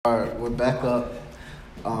back up.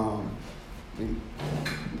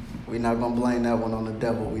 We're not gonna blame that one on the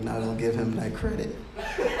devil. We're not gonna give him that credit.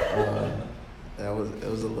 It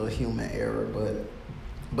was a little human error,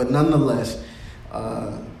 but nonetheless.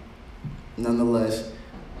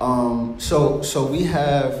 So we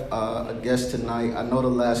have a guest tonight. I know the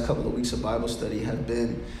last couple of weeks of Bible study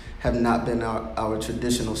have not been our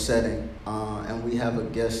traditional setting, and we have a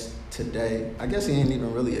guest today. I guess he ain't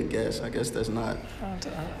even really a guest. I guess that's not.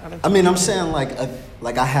 I mean, I'm saying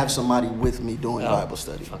like I have somebody with me doing Bible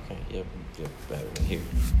study. Okay, yep, better than here.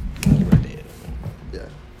 You were dead. Yeah.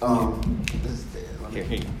 This is dead.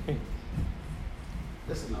 Here.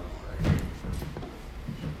 This is another one, right?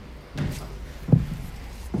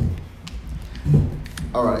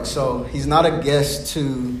 All right, so he's not a guest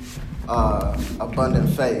to Abundant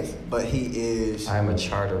Faith, but he is. I'm a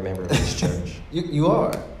charter member of this church. You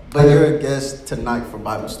are, but you're a guest tonight for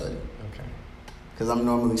Bible study. Okay. Because I'm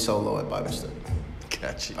normally solo at Bible study.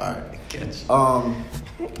 Got you. All right. Got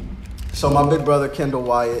you. So my big brother Kendall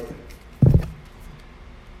Wyatt.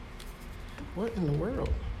 What in the world?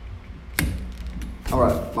 All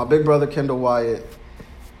right, my big brother Kendall Wyatt.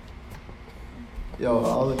 Yo,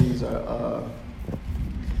 all of these are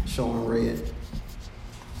showing red. There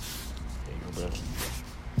you go, bro.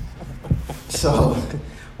 So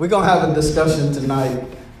we're gonna have a discussion tonight,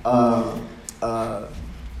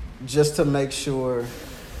 just to make sure.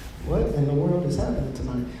 What in the world is happening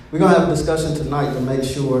tonight? We're gonna have a discussion tonight to make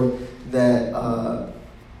sure that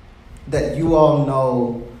that you all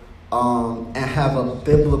know and have a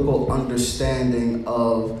biblical understanding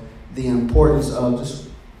of the importance of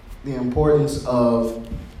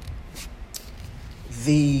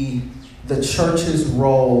the church's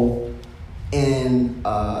role in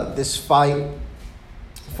this fight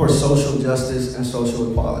for social justice and social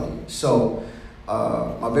equality. So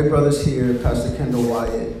my big brother's here, Pastor Kendall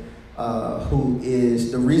Wyatt, who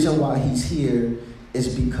is, the reason why he's here is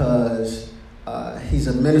because he's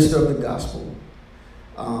a minister of the gospel.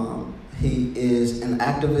 He is an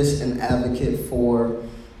activist and advocate for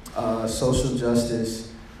social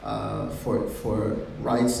justice, for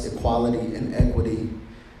rights, equality, and equity.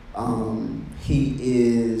 He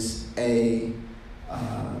is a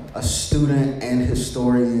student and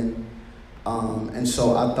historian, and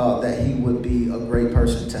so I thought that he would be a great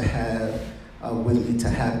person to have with me to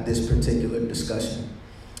have this particular discussion.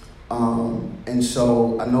 And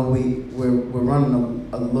so I know we're running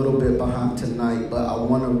a little bit behind tonight, but I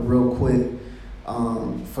want to real quick,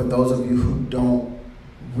 for those of you who don't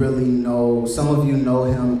really know, some of you know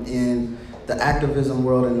him in the activism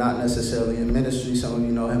world and not necessarily in ministry. Some of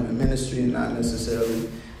you know him in ministry and not necessarily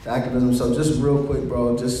the activism. So just real quick,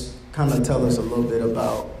 bro, just kind of tell us a little bit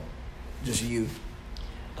about just you.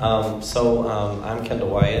 I'm Kendall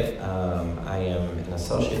Wyatt. I am an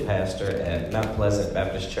associate pastor at Mount Pleasant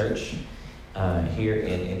Baptist Church here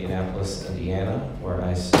in Indianapolis, Indiana, where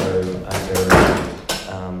I serve under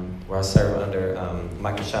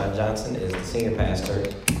Michael Sean Johnson is the senior pastor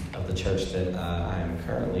of the church that I am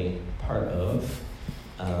currently part of.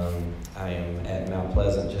 I am at Mount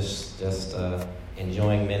Pleasant just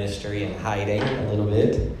enjoying ministry and hiding a little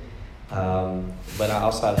bit. But I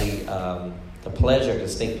also have the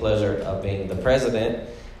distinct pleasure of being the president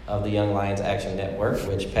of the Young Lions Action Network,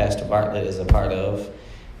 which Pastor Bartlett is a part of.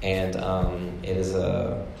 And it is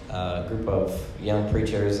a group of young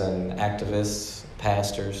preachers and activists,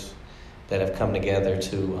 pastors that have come together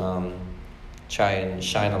to try and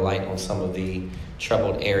shine a light on some of the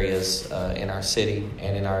troubled areas in our city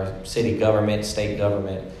and in our city government, state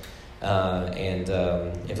government. And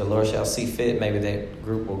if the Lord shall see fit, maybe that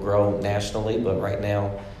group will grow nationally. But right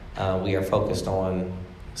now, we are focused on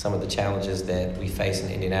some of the challenges that we face in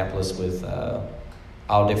Indianapolis with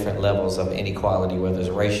all different levels of inequality, whether it's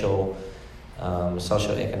racial,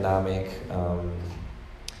 socioeconomic,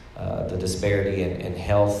 the disparity in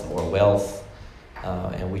health or wealth,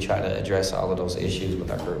 and we try to address all of those issues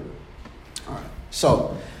with our group. All right.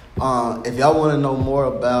 So, if y'all want to know more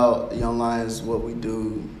about Young Lions, what we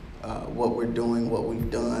do, what we're doing, what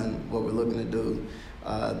we've done, what we're looking to do,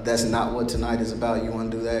 that's not what tonight is about. You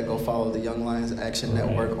want to do that, go follow the Young Lions Action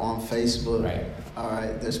Network on Facebook. Right. All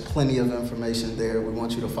right, there's plenty of information there. We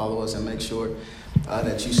want you to follow us and make sure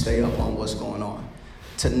that you stay up on what's going on.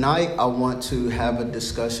 Tonight, I want to have a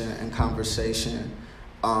discussion and conversation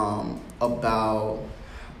about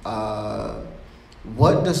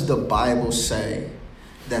what does the Bible say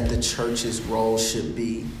that the church's role should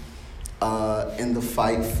be in the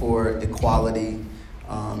fight for equality,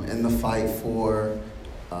 in the fight for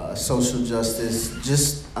social justice.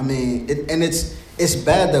 It's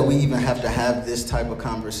bad that we even have to have this type of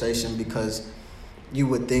conversation because you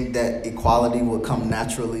would think that equality would come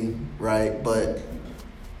naturally, right? But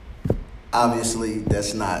obviously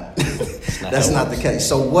that's not that's not the case.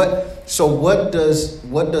 So what does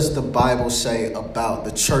the Bible say about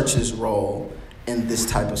the church's role in this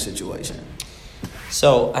type of situation?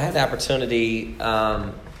 So I had the opportunity,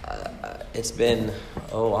 it's been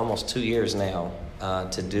almost 2 years now,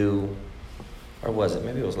 to do, or was it?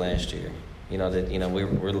 Maybe it was last year. We're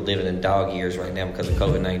living in dog years right now because of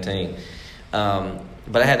COVID-19.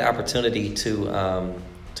 But I had the opportunity to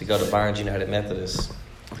go to Barnes United Methodist.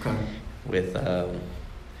 Okay. With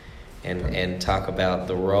and talk about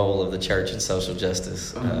the role of the church in social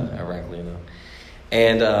justice, ironically enough.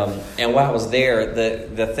 And while I was there,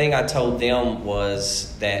 the thing I told them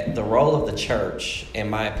was that the role of the church, in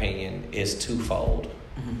my opinion, is twofold.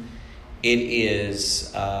 Mm-hmm.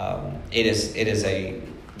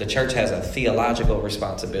 The church has a theological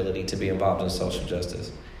responsibility to be involved in social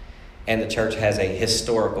justice, and the church has a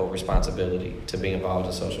historical responsibility to be involved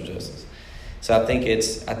in social justice. So I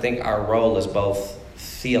think our role is both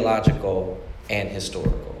theological and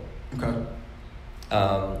historical. Okay.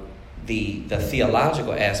 The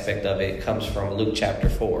theological aspect of it comes from Luke chapter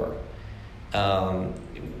 4.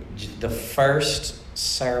 The first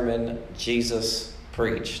sermon Jesus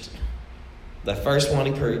preached, the first one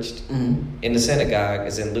he preached in the synagogue,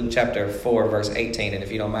 is in Luke chapter 4, verse 18. And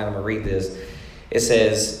if you don't mind, I'm going to read this. It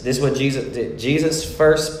says, this is what Jesus'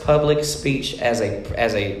 first public speech as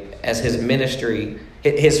his ministry,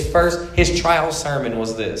 his trial sermon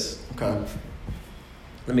was this. Okay.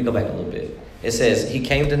 Let me go back a little bit. It says, he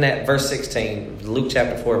came to verse 16, Luke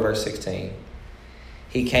chapter 4, verse 16.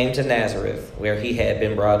 He came to Nazareth, where he had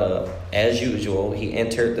been brought up. As usual, he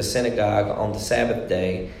entered the synagogue on the Sabbath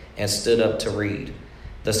day and stood up to read.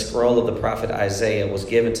 The scroll of the prophet Isaiah was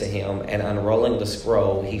given to him, and unrolling the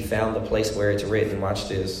scroll, he found the place where it's written. Watch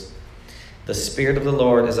this. The Spirit of the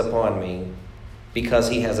Lord is upon me, because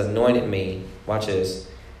he has anointed me, watch this,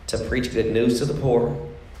 to preach good news to the poor.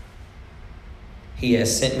 He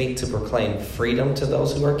has sent me to proclaim freedom to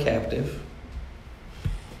those who are captive,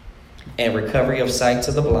 and recovery of sight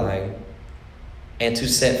to the blind, and to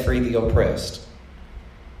set free the oppressed,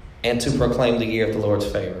 and to proclaim the year of the Lord's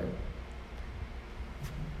favor.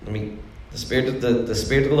 The Spirit of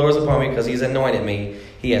the Lord is upon me because he's anointed me.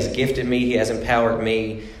 He has gifted me. He has empowered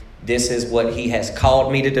me. This is what he has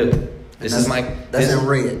called me to do. That's in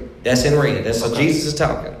red. That's in red. That's what Jesus is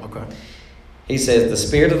talking. Okay. He says, the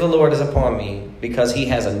Spirit of the Lord is upon me because he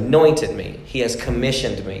has anointed me. He has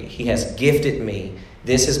commissioned me. He has gifted me.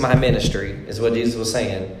 This is my ministry, is what Jesus was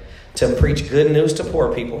saying, to preach good news to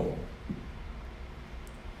poor people.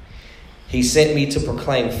 He sent me to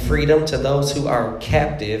proclaim freedom to those who are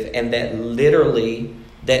captive, and that literally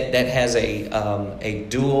that has a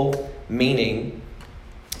dual meaning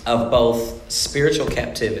of both spiritual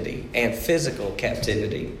captivity and physical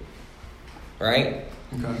captivity, right?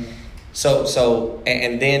 Okay. So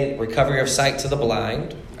and then recovery of sight to the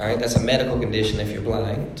blind. All right, that's a medical condition if you're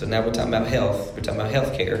blind. So now we're talking about health. We're talking about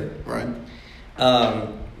health care. Right.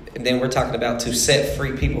 And then we're talking about to set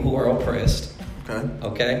free people who are oppressed.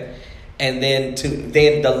 Okay. And then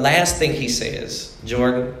the last thing he says,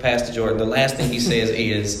 Pastor Jordan, the last thing he says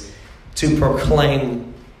is to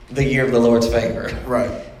proclaim the year of the Lord's favor.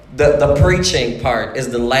 Right. The preaching part is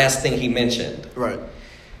the last thing he mentioned. Right.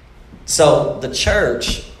 So the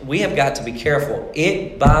church, we have got to be careful.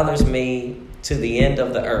 It bothers me to the end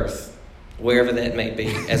of the earth, wherever that may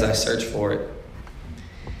be, as I search for it,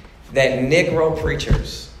 that Negro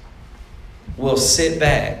preachers will sit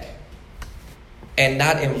back and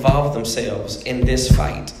not involve themselves in this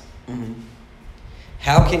fight. Mm-hmm.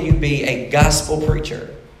 How can you be a gospel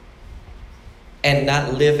preacher and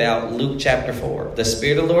not live out Luke chapter 4? The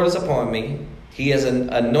Spirit of the Lord is upon me. He has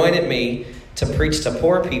anointed me to preach to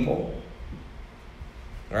poor people.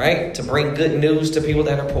 All right? To bring good news to people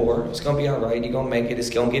that are poor. It's going to be all right. You're going to make it. It's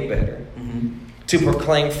going to get better. Mm-hmm. To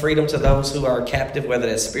proclaim freedom to those who are captive, whether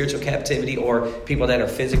that's spiritual captivity or people that are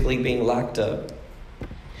physically being locked up.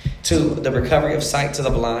 To the recovery of sight to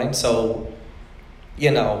the blind. So,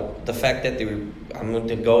 the fact that I'm going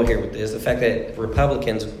to go here with this, the fact that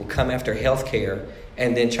Republicans will come after health care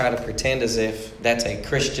and then try to pretend as if that's a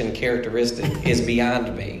Christian characteristic is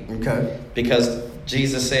beyond me. Okay. Because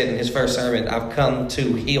Jesus said in his first sermon, I've come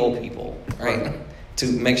to heal people, right? To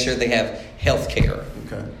make sure they have health care.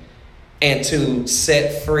 Okay. And to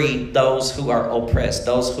set free those who are oppressed,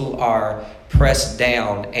 those who are pressed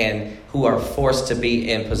down and who are forced to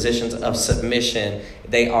be in positions of submission.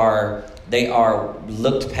 They are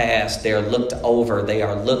looked past, they're looked over, they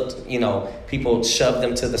are looked, people shove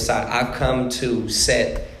them to the side. I've come to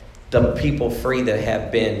set the people free that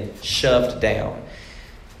have been shoved down.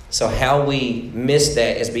 So how we miss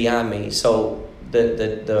that is beyond me. So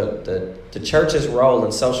the church's role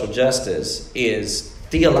in social justice is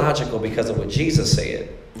theological because of what Jesus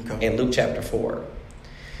said in Luke chapter 4.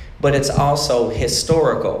 But it's also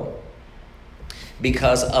historical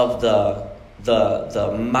because of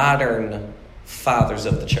the modern fathers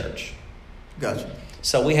of the church. Gotcha.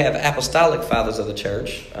 So we have apostolic fathers of the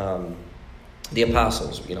church, the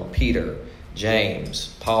apostles, Peter,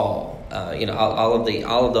 James, Paul,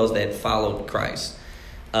 all of those that followed Christ.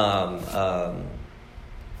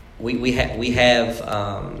 We have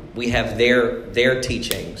their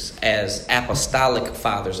teachings as apostolic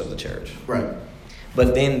fathers of the church. Right.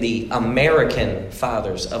 But then the American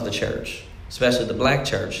fathers of the church, especially the black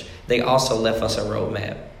church, they also left us a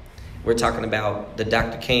roadmap. We're talking about the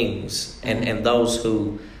Dr. Kings and those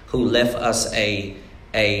who left us a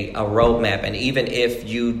roadmap. And even if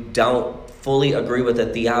you don't fully agree with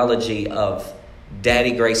the theology of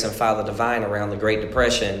Daddy Grace and Father Divine around the Great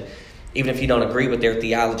Depression, even if you don't agree with their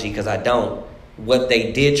theology, because I don't, what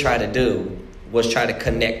they did try to do was try to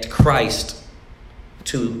connect Christ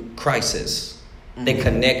to crisis. They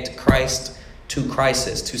connect Christ to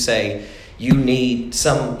crisis to say you need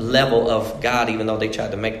some level of God, even though they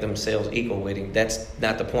tried to make themselves equal with him. That's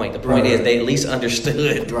not the point. The point is they at least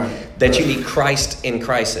understood that you need Christ in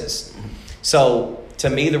crisis. So to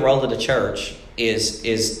me, the role of the church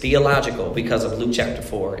is theological because of Luke chapter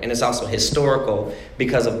 4, and it's also historical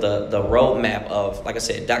because of the roadmap of, like I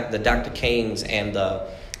said, the Dr. Kings and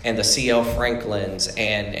the C.L. Franklins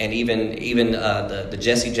and even the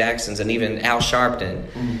Jesse Jacksons and even Al Sharpton,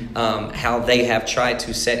 how they have tried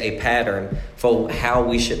to set a pattern for how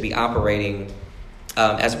we should be operating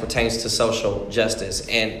as it pertains to social justice.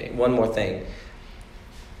 And one more thing,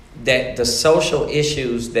 that the social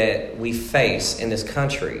issues that we face in this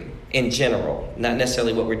country in general, not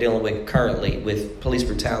necessarily what we're dealing with currently with police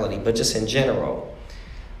brutality, but just in general,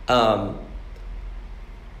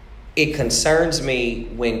 it concerns me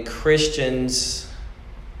when Christians,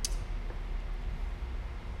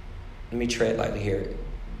 let me tread lightly here,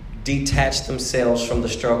 detach themselves from the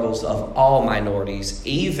struggles of all minorities,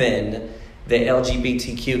 even the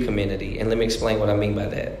LGBTQ community. And let me explain what I mean by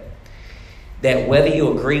that. That whether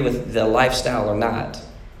you agree with the lifestyle or not,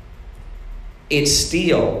 it's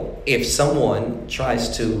still, if someone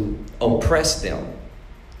tries to oppress them,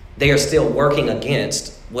 they are still working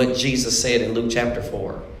against what Jesus said in Luke chapter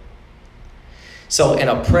 4. So an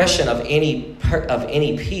oppression of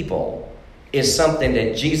any people is something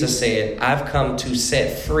that Jesus said, I've come to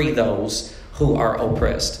set free those who are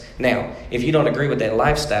oppressed. Now, if you don't agree with that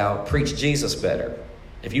lifestyle, preach Jesus better.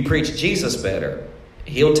 If you preach Jesus better,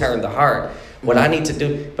 he'll turn the heart. What I need to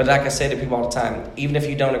do, but like I say to people all the time, even if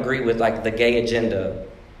you don't agree with like the gay agenda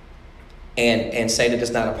and say that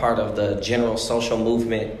it's not a part of the general social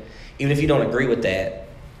movement, even if you don't agree with that,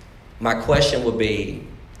 my question would be,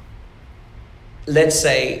 let's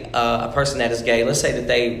say a person that is gay, let's say that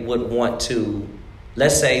they would want to,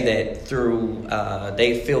 let's say that through,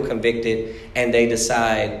 they feel convicted and they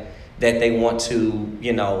decide that they want to,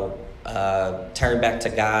 turn back to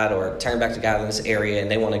God in this area, and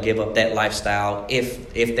they want to give up that lifestyle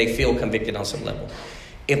if they feel convicted on some level.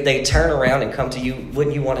 If they turn around and come to you,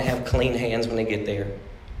 wouldn't you want to have clean hands when they get there?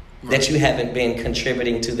 Right. That you haven't been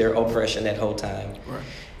contributing to their oppression that whole time.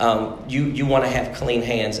 Right. You want to have clean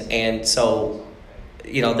hands. And so,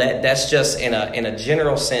 that's just in a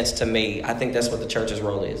general sense to me, I think that's what the church's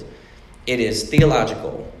role is. It is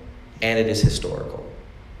theological and it is historical.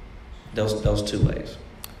 Those two ways.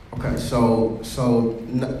 Okay, so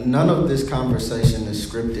none of this conversation is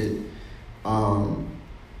scripted,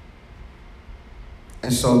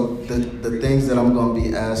 and so the things that I'm going to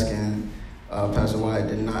be asking, Pastor Wyatt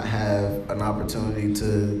did not have an opportunity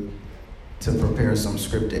to prepare some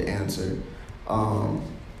scripted answer.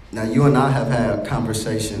 Now you and I have had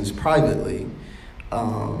conversations privately,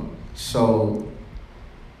 so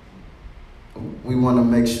we want to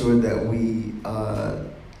make sure that we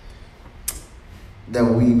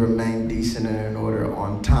remain decent and in order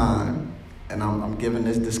on time. And I'm giving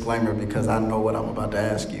this disclaimer because I know what I'm about to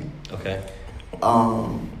ask you. Okay.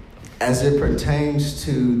 As it pertains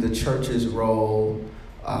to the church's role,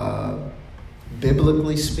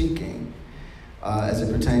 biblically speaking, as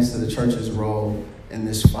it pertains to the church's role in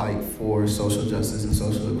this fight for social justice and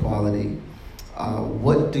social equality,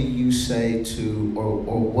 what do you say to, or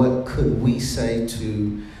what could we say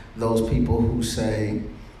to those people who say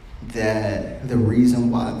that the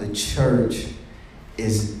reason why the church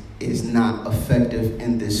is not effective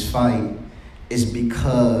in this fight is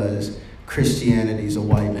because Christianity is a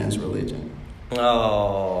white man's religion?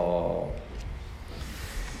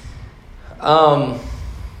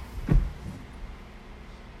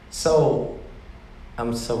 So,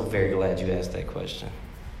 I'm so very glad you asked that question.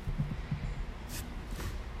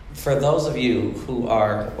 For those of you who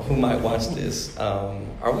might watch this, are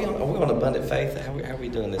we on Abundant Faith? How are we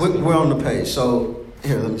doing this? We're on the page. So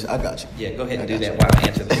here, I got you. Yeah, go ahead and do that while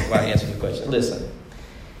I answer the question. Listen,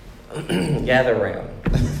 gather around.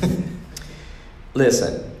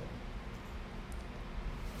 Listen,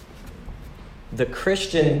 the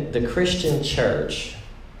Christian church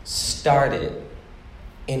started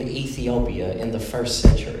in Ethiopia in the 1st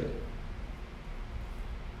century.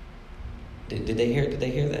 Did they hear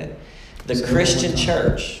that? The Christian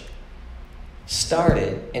church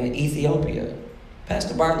started in Ethiopia.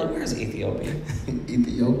 Pastor Bartlett, where's Ethiopia?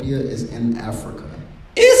 Ethiopia is in Africa.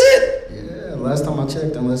 Is it? Yeah, last time I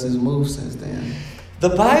checked, unless it's moved since then. The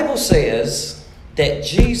Bible says that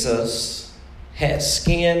Jesus had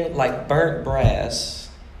skin like burnt brass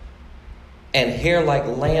and hair like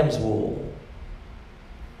lamb's wool.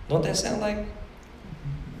 Don't that sound like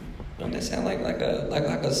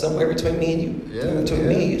a somewhere between me and you? Yeah, between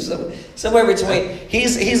me and you, somewhere between.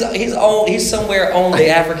 He's somewhere on the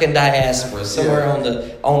African diaspora, somewhere on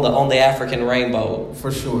the African rainbow.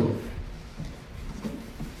 For sure.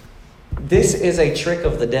 This is a trick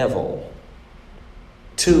of the devil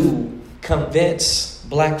to convince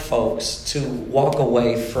black folks to walk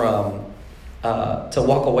away from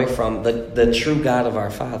the true God of our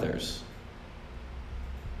fathers.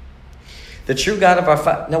 The true God of our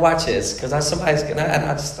fathers. Now watch this, because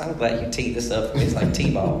I'm glad you teed this up for me. It's like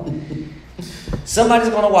T-ball. Somebody's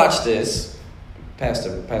going to watch this,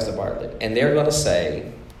 Pastor Bartlett, and they're going to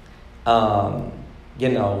say,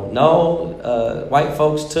 white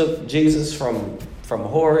folks took Jesus from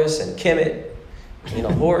Horus and Kemet.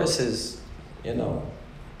 Horus is,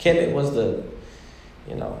 Kemet was the,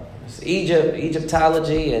 it's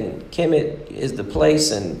Egyptology, and Kemet is the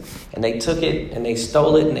place, and they took it and they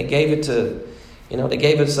stole it and they gave it to, they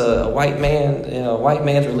gave us a white man, white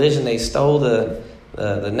man's religion. They stole the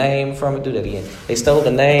name from it. Do that again. They stole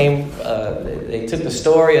the name. They took the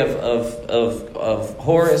story of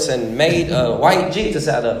Horus and made a white Jesus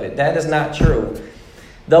out of it. That is not true.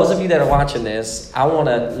 Those of you that are watching this, I want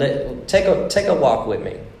to take a walk with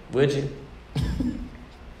me, would you?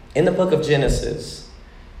 In the book of Genesis,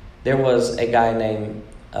 there was a guy named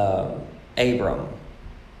Abram.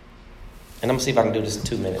 And I'm going to see if I can do this in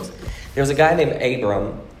 2 minutes. There was a guy named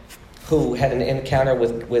Abram who had an encounter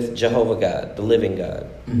with Jehovah God, the living God.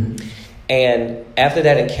 Mm-hmm. And after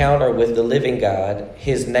that encounter with the living God,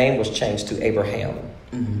 his name was changed to Abraham.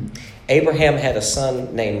 Mm-hmm. Abraham had a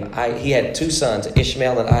son he had 2 sons,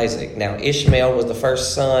 Ishmael and Isaac. Now, Ishmael was the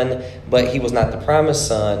first son, but he was not the promised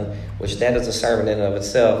son, which that is a sermon in and of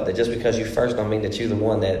itself, that just because you first don't mean that you're the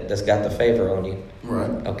one that's got the favor on you. Right.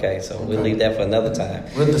 Okay, so we'll leave that for another time.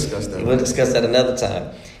 We'll discuss that another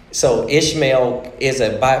time. So Ishmael is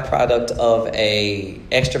a byproduct of a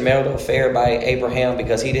extramarital affair by Abraham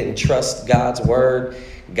because he didn't trust God's word.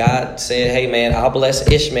 God said, hey man, I'll bless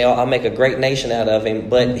Ishmael. I'll make a great nation out of him,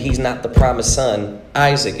 but he's not the promised son.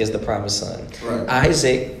 Isaac is the promised son. Right.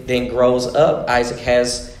 Isaac then grows up. Isaac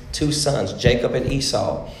has 2 sons, Jacob and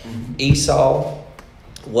Esau. Mm-hmm. Esau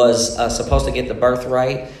was supposed to get the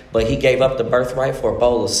birthright, but he gave up the birthright for a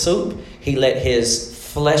bowl of soup. He let his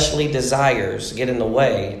fleshly desires get in the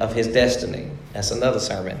way of his destiny. That's another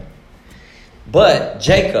sermon. But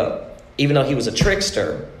Jacob, even though he was a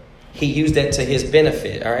trickster, he used that to his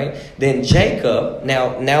benefit. All right. Then Jacob.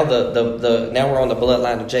 Now we're on the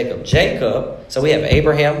bloodline of Jacob. So we have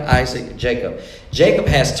Abraham, Isaac, Jacob. Jacob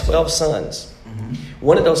has 12 sons. Mm-hmm.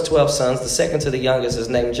 One of those 12 sons, the second to the youngest, is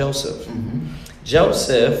named Joseph. Mm-hmm.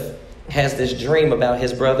 Joseph has this dream about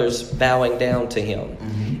his brothers bowing down to him,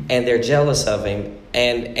 mm-hmm. and they're jealous of him.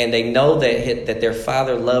 And they know that their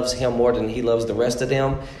father loves him more than he loves the rest of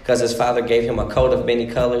them because his father gave him a coat of many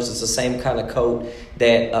colors. It's the same kind of coat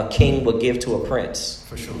that a king would give to a prince.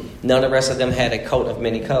 For sure. None of the rest of them had a coat of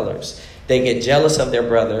many colors. They get jealous of their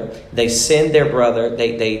brother. They send their brother.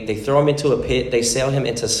 They throw him into a pit. They sell him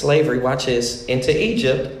into slavery. Watch this. Into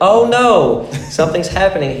Egypt. Oh, no. Something's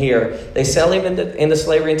happening here. They sell him into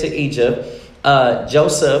slavery into Egypt.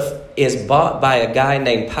 Joseph is bought by a guy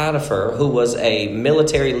named Potiphar, who was a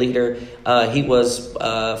military leader. He was,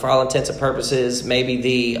 for all intents and purposes, maybe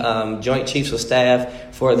the Joint Chiefs of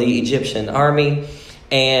Staff for the Egyptian army.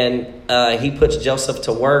 And he puts Joseph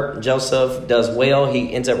to work. Joseph does well.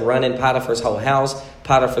 He ends up running Potiphar's whole house.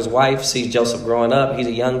 Potiphar's wife sees Joseph growing up. He's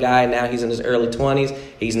a young guy. Now he's in his early 20s.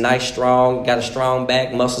 He's nice, strong, got a strong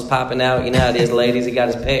back, muscles popping out. You know how it is, ladies. He got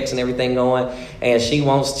his pecs and everything going. And she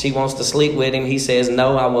wants to sleep with him. He says,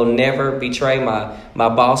 no, I will never betray my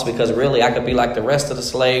boss, because really I could be like the rest of the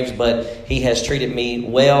slaves, but he has treated me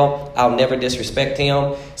well. I'll never disrespect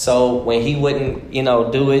him. So when he wouldn't,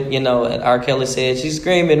 do it, R. Kelly said, she's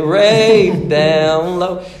screaming, rape down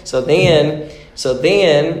low. So then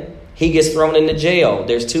he gets thrown into jail.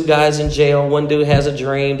 There's two guys in jail. One dude has a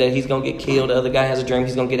dream that he's going to get killed. The other guy has a dream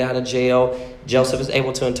he's going to get out of jail. Joseph is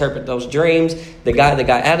able to interpret those dreams. The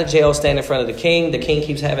guy out of jail stand in front of the king. The king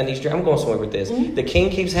keeps having these dreams. I'm going somewhere with this. The king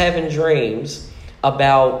keeps having dreams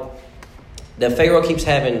about, the Pharaoh keeps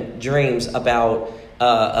having dreams about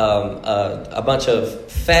a bunch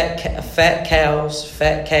of fat cows,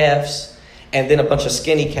 fat calves, and then a bunch of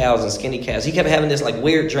skinny cows and skinny calves. He kept having this like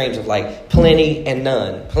weird dreams of like plenty and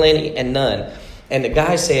none, plenty and none. And the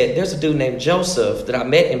guy said, there's a dude named Joseph that I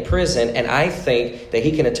met in prison, and I think that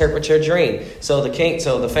he can interpret your dream. So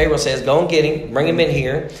the Pharaoh says, go and get him, bring him in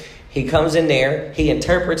here. He comes in there. He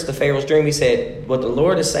interprets the Pharaoh's dream. He said, what the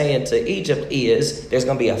Lord is saying to Egypt is there's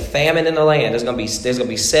going to be a famine in the land. There's going to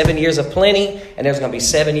be 7 years of plenty, and there's going to be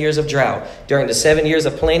 7 years of drought. During the 7 years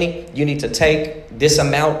of plenty, you need to take this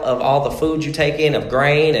amount of all the food you take in, of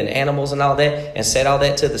grain and animals and all that, and set all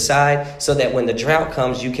that to the side so that when the drought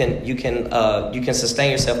comes, you can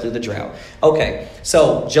sustain yourself through the drought. Okay,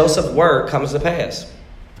 so Joseph's word comes to pass.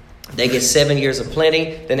 They get 7 years of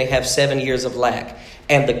plenty, then they have 7 years of lack.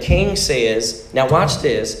 And the king says, now watch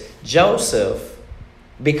this, Joseph,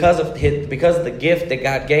 because of the gift that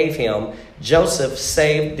God gave him, Joseph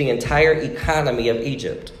saved the entire economy of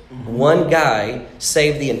Egypt. Mm-hmm. One guy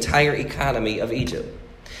saved the entire economy of Egypt,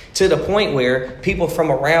 to the point where people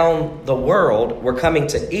from around the world were coming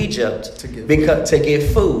to Egypt to get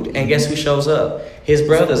food. And guess who shows up? His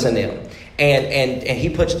brothers and them. And he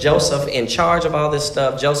puts Joseph in charge of all this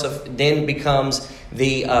stuff. Joseph then becomes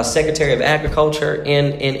the Secretary of Agriculture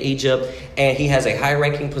in Egypt, and he has a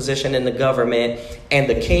high-ranking position in the government. And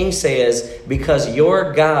the king says, because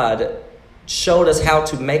your God showed us how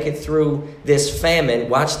to make it through this famine,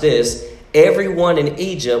 watch this, everyone in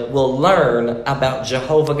Egypt will learn about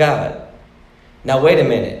Jehovah God. Now, wait a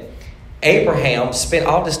minute. Abraham spent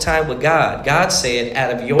all this time with God. God said,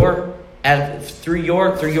 through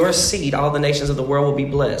your seed, all the nations of the world will be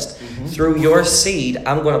blessed. Mm-hmm. Through your seed,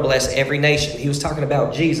 I'm going to bless every nation. He was talking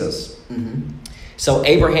about Jesus. Mm-hmm. So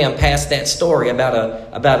Abraham passed that story about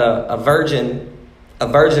a virgin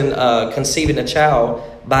conceiving a child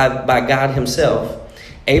by God himself.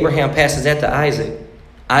 Abraham passes that to Isaac.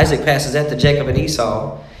 Isaac passes that to Jacob and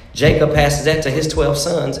Esau. Jacob passes that to his 12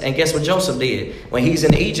 sons. And guess what Joseph did? When he's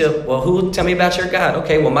in Egypt, tell me about your God.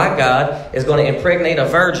 Okay, well, my God is going to impregnate a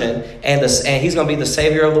virgin, and he's going to be the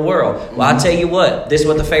savior of the world. Mm-hmm. Well, I'll tell you what, this is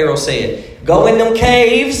what the Pharaoh said. Go in them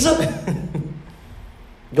caves,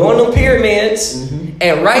 go in them pyramids, mm-hmm.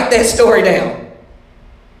 and write that story down.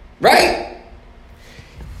 Right?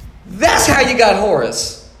 That's how you got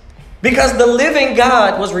Horus. Because the living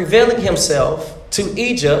God was revealing himself to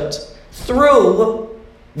Egypt through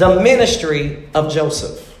the ministry of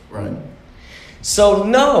Joseph. Right. So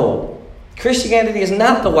no, Christianity is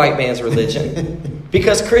not the white man's religion,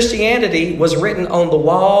 because Christianity was written on the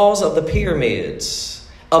walls of the pyramids,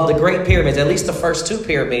 of the great pyramids, at least the first two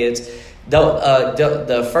pyramids.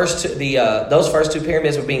 Those first two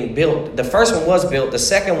pyramids were being built. The first one was built. The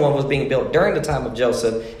second one was being built during the time of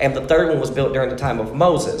Joseph, and the third one was built during the time of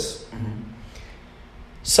Moses. Mm-hmm.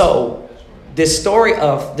 So This story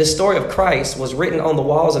of Christ was written on the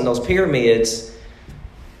walls in those pyramids,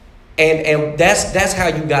 and that's how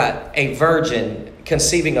you got a virgin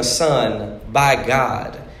conceiving a son by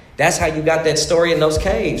God. That's how you got that story in those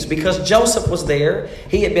caves, because Joseph was there.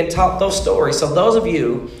 He had been taught those stories. So those of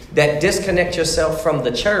you that disconnect yourself from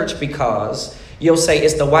the church because you'll say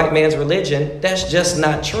it's the white man's religion, that's just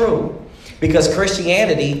not true. Because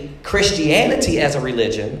Christianity as a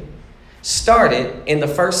religion started in the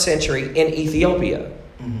first century in Ethiopia.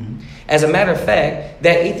 Mm-hmm. As a matter of fact,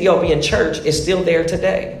 that Ethiopian church is still there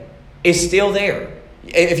today. It's still there.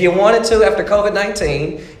 If you wanted to, after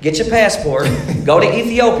COVID-19, get your passport, go to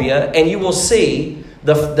Ethiopia, and you will see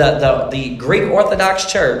the Greek Orthodox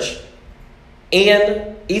Church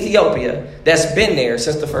in Ethiopia that's been there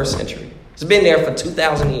since the first century. It's been there for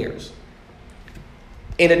 2,000 years.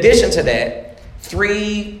 In addition to that,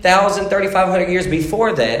 3,000, 3,500 years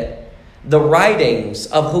before that, the writings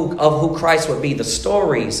of who Christ would be, the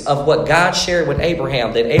stories of what God shared with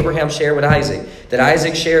Abraham, that Abraham shared with Isaac, that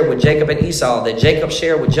Isaac shared with Jacob and Esau, that Jacob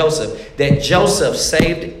shared with Joseph, that Joseph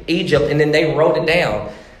saved Egypt, and then they wrote it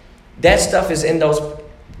down. That stuff is in those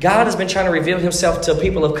God has been trying to reveal himself to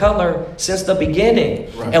people of color since the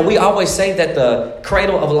beginning. Right. And we always say that the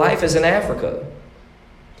cradle of life is in Africa.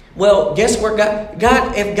 Well, guess where God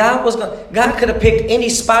could have picked any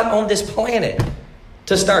spot on this planet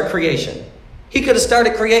to start creation. He could have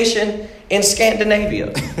started creation in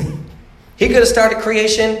Scandinavia. He could have started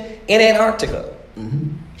creation in Antarctica. Mm-hmm.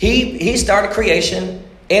 He started creation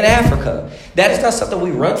in Africa. That is not something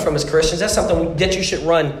we run from as Christians. That's something that you should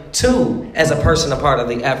run to as a person, a part of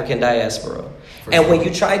the African diaspora. And when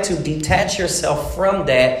you try to detach yourself from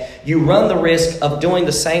that, you run the risk of doing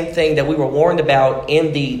the same thing that we were warned about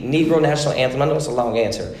in the Negro National Anthem. I know it's a long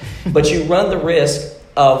answer, but you run the risk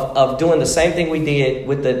of doing the same thing we did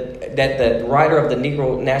with that the writer of the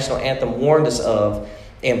Negro National Anthem warned us of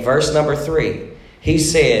in verse number 3. He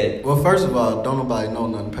said... Well, first of all, don't nobody know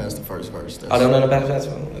nothing past the first verse. I don't know nothing about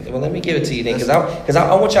it. Well, let me give it to you then, because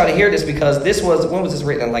I want y'all to hear this, because this was... When was this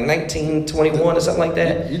written? Like 1921 or something like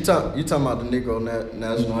that? You talking about the Negro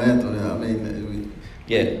National Anthem. I mean...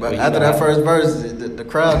 But after that first verse, the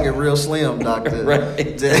crowd get real slim, Doctor. Right.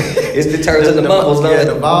 It turns into mumbles. Yeah,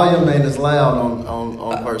 the volume ain't as loud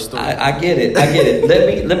on verse 3. I get it.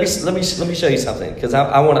 Let me show you something, because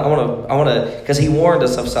I want to because he warned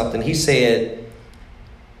us of something. He said,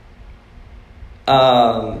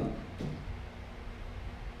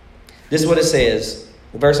 this is what it says,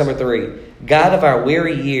 verse number 3. God of our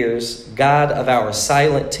weary years, God of our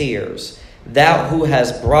silent tears, thou who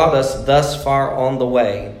hast brought us thus far on the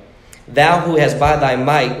way, thou who hast by thy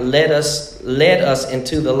might led us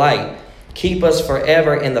into the light, keep us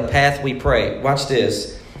forever in the path we pray. Watch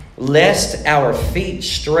this. Lest our feet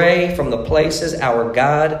stray from the places, our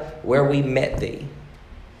God, where we met thee.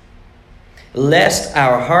 Lest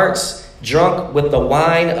our hearts drunk with the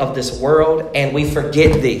wine of this world and we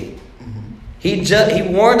forget thee. He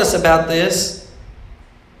warned us about this.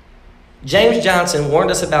 James Johnson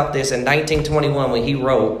warned us about this in 1921 when he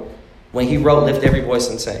wrote Lift Every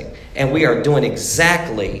Voice and Sing. And we are doing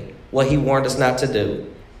exactly what he warned us not to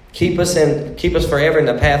do. Keep us forever in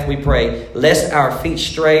the path we pray, lest our feet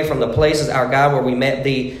stray from the places, our God, where we met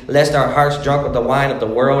thee, lest our hearts drunk with the wine of the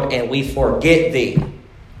world and we forget thee.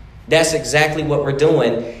 That's exactly what we're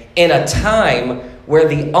doing in a time where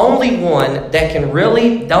the only one that can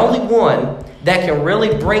really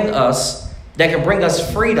bring us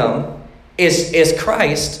freedom is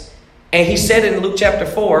Christ. And he said in Luke chapter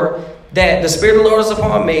 4 that the Spirit of the Lord is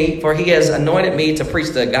upon me, for he has anointed me to preach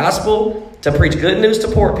the gospel, to preach good news to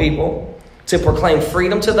poor people, to proclaim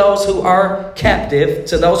freedom to those who are captive,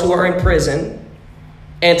 to those who are in prison,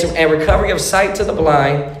 and recovery of sight to the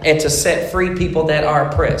blind, and to set free people that are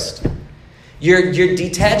oppressed. You're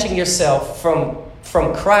detaching yourself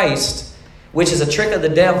from Christ, which is a trick of the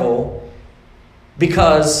devil,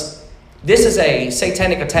 because this is a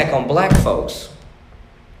satanic attack on black folks,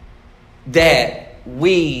 that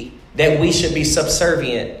we should be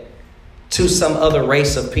subservient to some other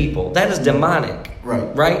race of people. That is demonic.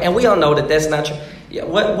 Right? And we all know that that's not true. Yeah,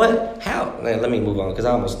 how? Let me move on, because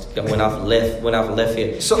I almost went off left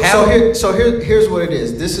here. So here's what it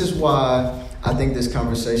is. This is why I think this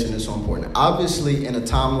conversation is so important. Obviously, in a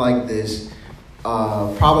time like this,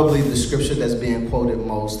 probably the scripture that's being quoted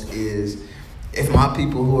most is, if my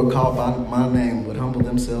people who are called by my name would humble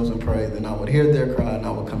themselves and pray, then I would hear their cry and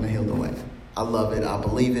I would come and heal the land. I love it. I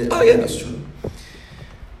believe it. I think it's true.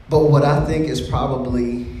 But what I think is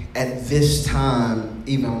probably at this time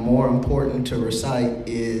even more important to recite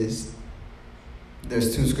is,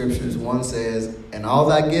 there's two scriptures. One says, "And all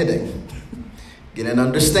thy getting, get an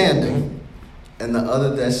understanding." And the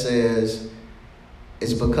other that says,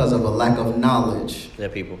 "It's because of a lack of knowledge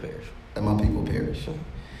that people perish. That my people perish."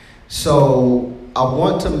 So I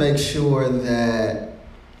want to make sure that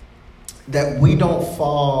we don't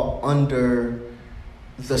fall under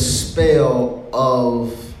the spell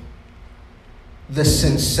of the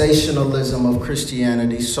sensationalism of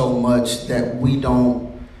Christianity so much that we don't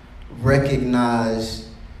recognize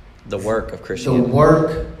the work of Christianity. The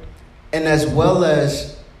work, and as well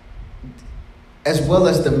as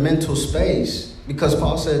the mental space, because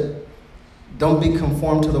Paul said, don't be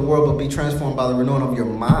conformed to the world, but be transformed by the renewing of your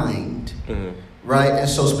mind. Mm-hmm. Right? And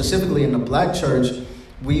so specifically in the black church,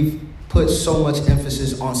 we've put so much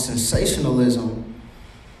emphasis on sensationalism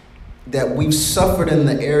that we've suffered in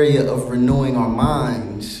the area of renewing our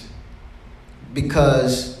minds,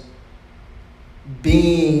 because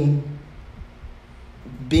being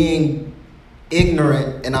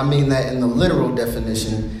ignorant, and I mean that in the literal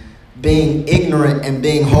definition, being ignorant and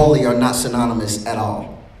being holy are not synonymous at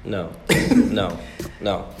all. No.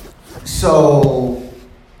 So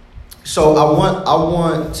I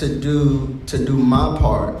want to do my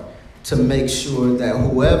part to make sure that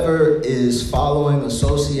whoever is following,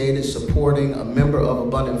 associated, supporting, a member of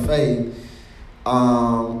Abundant Faith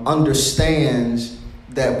understands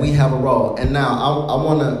that we have a role. And now I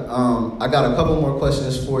want to, I got a couple more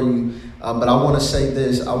questions for you, but I want to say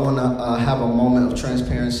this. I want to have a moment of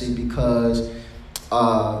transparency because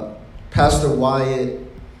Pastor Wyatt,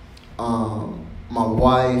 my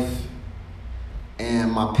wife,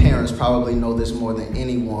 and my parents probably know this more than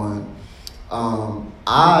anyone.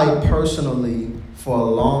 I personally, for a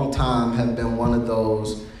long time, have been one of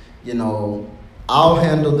those, I'll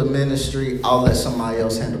handle the ministry, I'll let somebody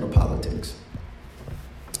else handle the politics.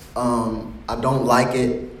 I don't like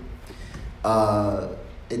it.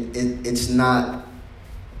 It's not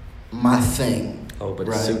my thing. Oh, but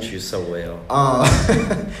it suits you so well.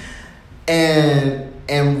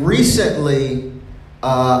 And recently,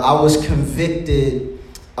 I was convicted.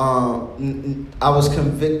 I was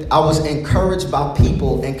encouraged by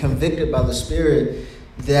people and convicted by the Spirit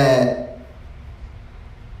that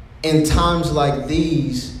in times like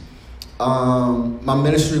these, my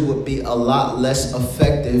ministry would be a lot less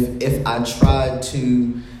effective if I tried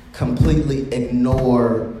to completely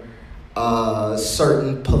ignore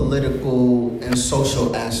certain political and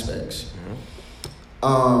social aspects.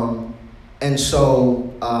 And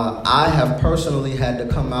so I have personally had to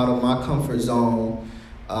come out of my comfort zone.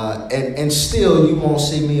 And still, you won't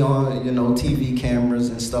see me on, TV cameras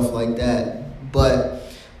and stuff like that. But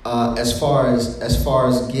as far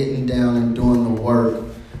as getting down and doing the work,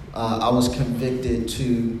 I was convicted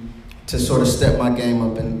to sort of step my game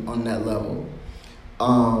up on that level.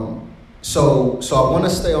 So I want to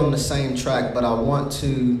stay on the same track, but I want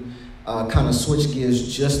to kind of switch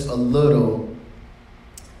gears just a little.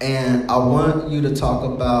 And I want you to talk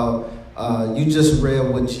about, you just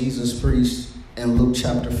read what Jesus preached in Luke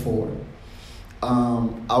chapter 4.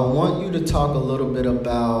 I want you to talk a little bit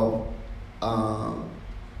about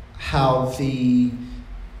how the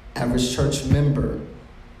average church member,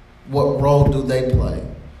 what role do they play?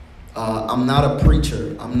 I'm not a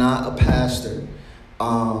preacher. I'm not a pastor.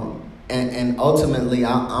 And ultimately,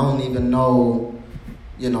 I don't even know,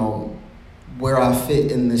 where I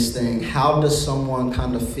fit in this thing. How does someone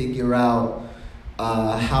kind of figure out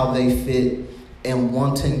how they fit in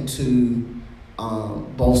wanting to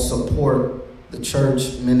both support the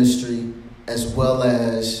church ministry as well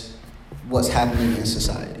as what's happening in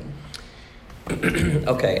society?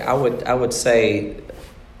 Okay, I would say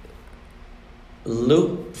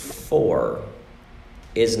Luke 4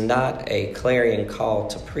 is not a clarion call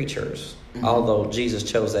to preachers, although Jesus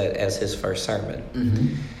chose that as his first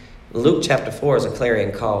sermon. Luke chapter 4 is a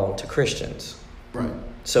clarion call to Christians. Right.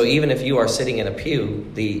 So even if you are sitting in a pew,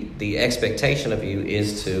 the expectation of you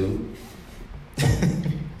is to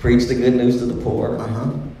preach the good news to the poor,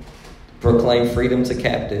 proclaim freedom to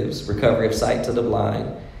captives, recovery of sight to the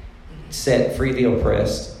blind, set free the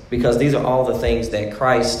oppressed, because these are all the things that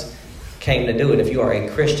Christ came to do. And if you are a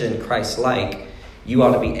Christian, Christ-like, you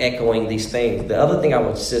ought to be echoing these things. The other thing I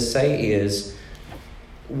would just say is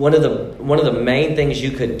one of the main things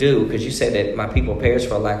you could do, because you said that my people perish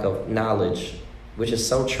for lack of knowledge, which is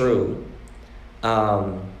so true.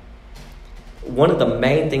 One of the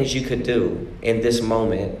main things you could do in this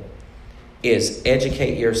moment is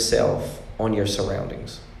educate yourself on your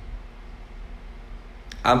surroundings.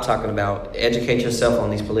 I'm talking about educate yourself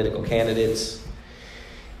on these political candidates.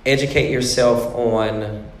 Educate yourself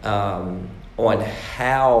on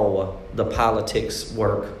how the politics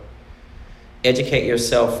work. Educate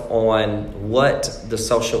yourself on what the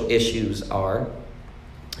social issues are.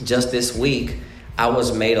 Just this week, I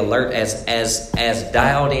was made alert, as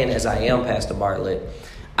dialed in as I am, Pastor Bartlett.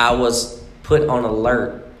 I was put on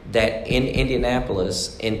alert that in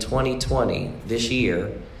Indianapolis in 2020, this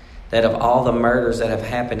year, that of all the murders that have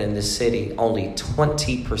happened in this city, only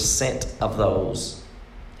 20% of those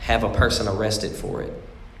have a person arrested for it.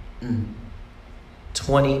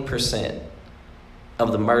 20%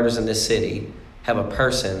 of the murders in this city have a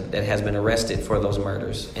person that has been arrested for those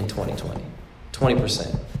murders in 2020.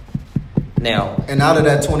 20%. Now, and out of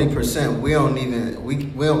that 20%, we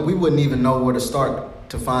wouldn't even know where to start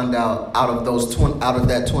to find out out of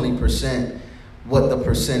that 20% what the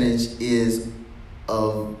percentage is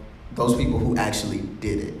of those people who actually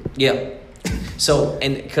did it. Yeah. So,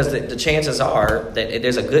 and because the chances are that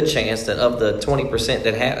there's a good chance that of the 20%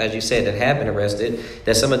 that have, as you said, that have been arrested,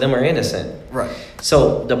 that some of them are innocent. Right.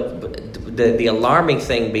 So the alarming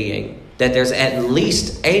thing being that there's at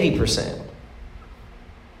least 80%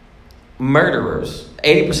 murderers.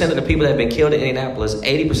 80% of the people that have been killed in Indianapolis,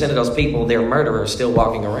 80% of those people, they're murderers still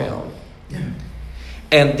walking around. Yeah.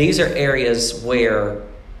 And these are areas where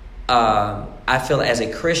I I feel as a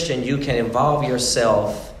Christian, you can involve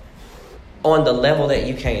yourself on the level that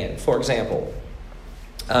you can. For example,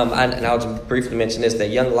 and I'll just briefly mention this,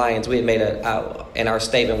 that Young Lions, we had made in our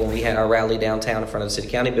statement when we had our rally downtown in front of the City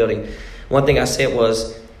County building, one thing I said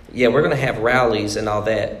was, yeah, we're going to have rallies and all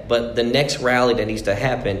that, but the next rally that needs to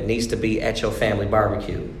happen needs to be at your family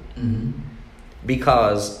barbecue. Mm-hmm.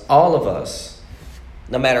 Because all of us,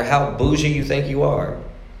 no matter how bougie you think you are,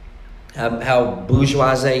 how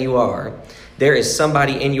bourgeoisie you are, there is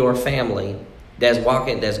somebody in your family that's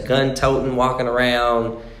gun-toting, walking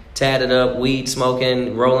around, tatted up, weed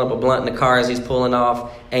smoking, rolling up a blunt in the car as he's pulling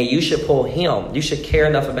off, and you should pull him. You should care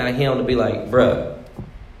enough about him to be like, bruh,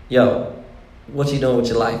 yo, what you doing with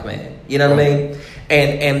your life, man? You know what I mean?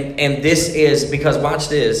 And this is because, watch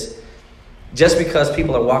this, just because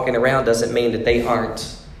people are walking around doesn't mean that they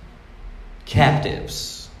aren't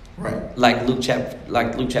captives. Right. Like Luke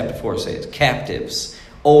chapter 4 says, captives,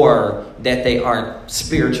 or that they aren't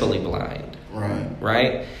spiritually blind.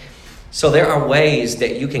 Right? So there are ways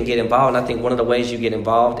that you can get involved. And I think one of the ways you get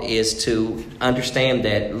involved is to understand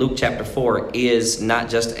that Luke chapter 4 is not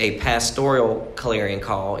just a pastoral clarion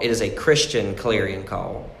call. It is a Christian clarion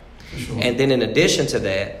call. Sure. And then in addition to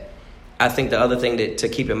that, I think the other thing to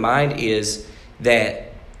keep in mind is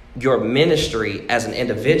that your ministry as an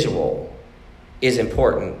individual is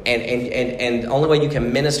important. And the only way you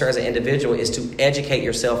can minister as an individual is to educate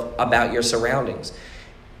yourself about your surroundings.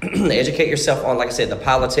 Educate yourself on, like I said, the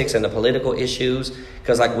politics and the political issues.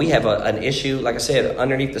 Because like we have an issue, like I said,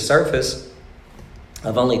 underneath the surface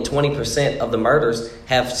of only 20% of the murders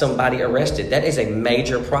have somebody arrested. That is a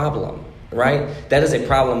major problem, right? That is a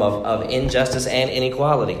problem of injustice and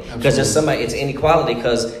inequality. Because there's somebody, it's inequality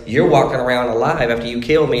because you're walking around alive after you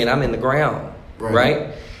kill me and I'm in the ground,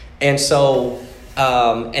 right? And so...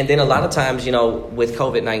 and then a lot of times, you know, with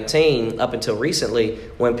COVID-19, up until recently,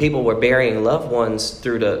 when people were burying loved ones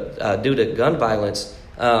due to gun violence,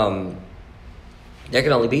 there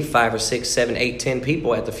could only be 5 or 6, 7, 8, 10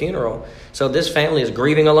 people at the funeral. So this family is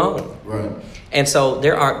grieving alone. Right. And so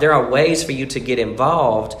there are ways for you to get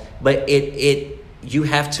involved, but you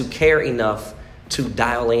have to care enough to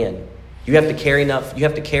dial in. You have to care enough. You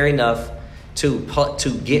have to care enough to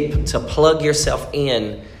plug yourself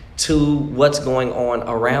in to what's going on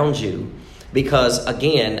around you. Because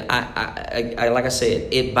again, I like I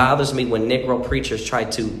said, it bothers me when Negro preachers try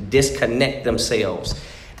to disconnect themselves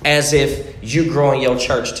as if you growing your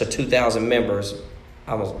church to 2,000 members.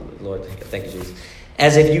 Lord, thank you, Jesus.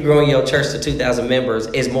 As if you growing your church to 2,000 members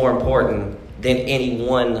is more important than any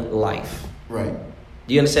one life. Right.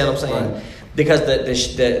 Do you understand what I'm saying? Right. Because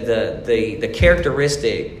the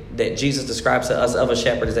characteristic that Jesus describes to us of a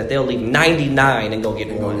shepherd is that they'll leave 99 and go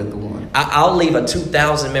get one. I'll leave a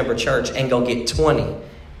 2,000 member church and go get 20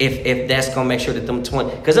 if that's gonna make sure that them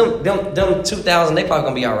 20, because them 2,000 they probably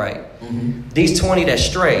gonna be all right. Mm-hmm. These 20 that's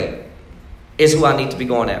straight is who I need to be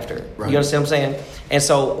going after. Right. You understand what I'm saying? And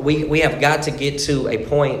so we have got to get to a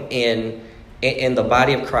point in the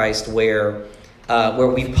body of Christ where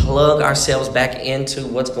we plug ourselves back into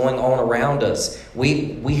what's going on around us.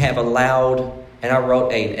 We have allowed, and I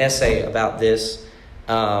wrote an essay about this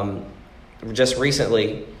just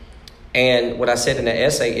recently, and what I said in the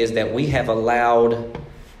essay is that we have allowed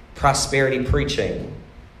prosperity preaching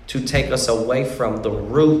to take us away from the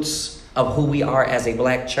roots of who we are as a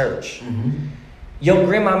black church. Mm-hmm. Your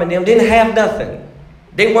grandmama and them didn't have nothing.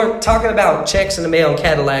 They weren't talking about checks in the mail and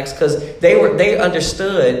Cadillacs because they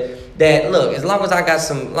understood that, look, as long as I got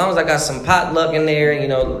some potluck in there, you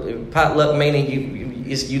know, potluck meaning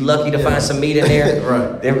you lucky to find some meat in there.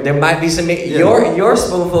 Right. There might be some meat. Yeah. Your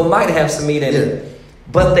spoonful might have some meat in it.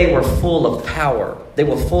 But they were full of power. They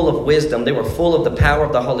were full of wisdom. They were full of the power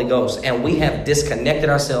of the Holy Ghost. And we have disconnected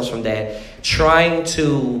ourselves from that, trying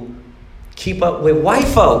to keep up with white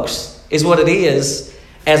folks is what it is.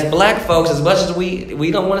 As black folks, as much as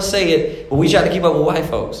we don't want to say it, but we try to keep up with white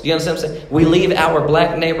folks. You understand what I'm saying? We leave our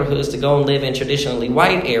black neighborhoods to go and live in traditionally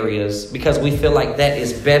white areas because we feel like that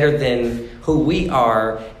is better than who we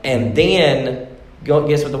are. And then,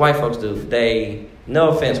 guess what the white folks do?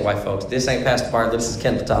 No offense, white folks. This ain't Pastor Bartlett. This is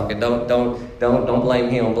Kendall talking. Don't blame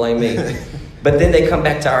him. Blame me. But then they come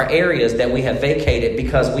back to our areas that we have vacated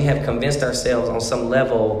because we have convinced ourselves on some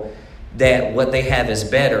level that what they have is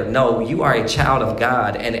better. No, you are a child of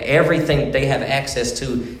God, and everything they have access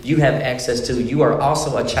to, you have access to. You are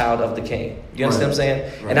also a child of the King. You understand what I'm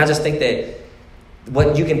saying? Right. And I just think that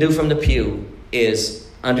what you can do from the pew is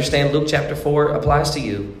understand Luke chapter 4 applies to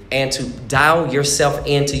you, and to dial yourself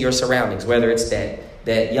into your surroundings, whether it's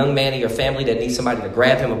that young man in your family that needs somebody to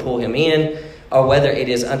grab him and pull him in, or whether it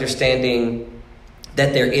is understanding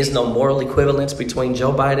that there is no moral equivalence between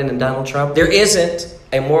Joe Biden and Donald Trump. There isn't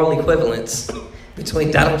a moral equivalence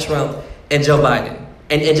between Donald Trump and Joe Biden,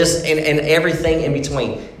 and everything in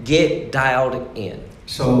between. Get dialed in.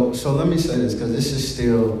 So let me say this, because this is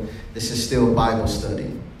still Bible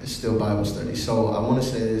study. It's still Bible study. So I want to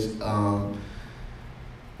say this.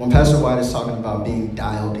 When Pastor Wyatt is talking about being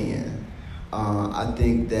dialed in, I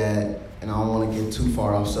think that, and I don't want to get too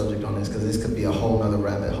far off subject on this because this could be a whole other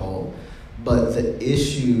rabbit hole. But the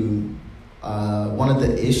issue, one of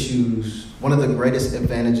the greatest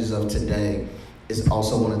advantages of today is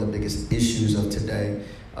also one of the biggest issues of today,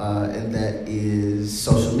 and that is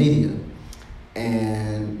social media.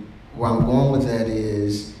 And where I'm going with that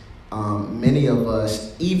is many of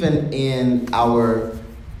us, even in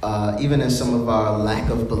some of our lack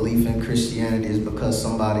of belief in Christianity, is because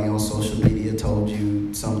somebody on social media told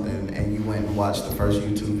you something and you went and watched the first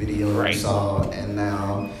YouTube video you saw, and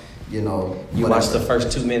now you watched the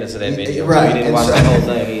first 2 minutes of that video. Right. You didn't watch the whole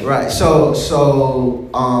thing either. Right. So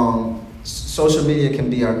social media can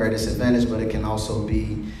be our greatest advantage, but it can also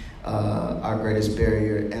be our greatest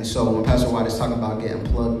barrier. And so when Pastor White is talking about getting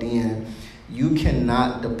plugged in, you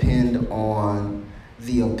cannot depend on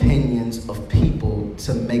the opinions of people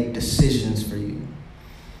to make decisions for you.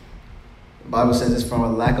 The Bible says it's from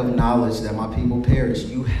a lack of knowledge that my people perish.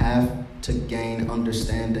 You have to gain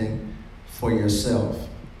understanding for yourself.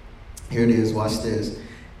 Here it is, watch this.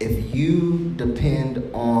 If you depend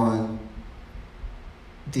on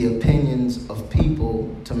the opinions of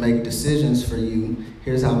people to make decisions for you,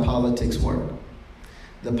 here's how politics work.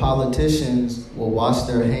 The politicians will wash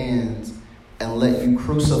their hands and let you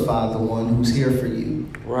crucify the one who's here for you.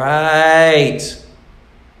 Right.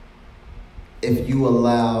 If you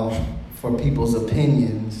allow for people's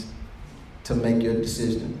opinions to make your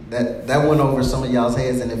decision. That went over some of y'all's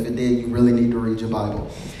heads, and if it did, you really need to read your Bible.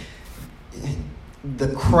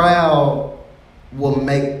 The crowd will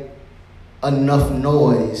make enough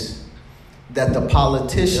noise that the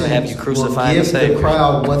politicians will give the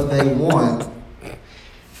crowd what they want.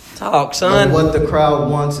 Talk, son. But what the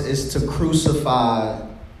crowd wants is to crucify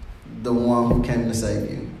the one who came to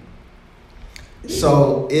save you.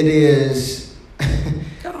 So it is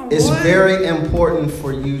it's very important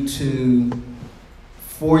for you to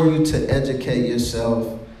educate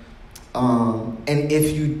yourself. And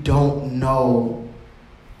if you don't know,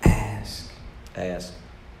 ask.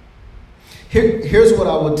 Here's what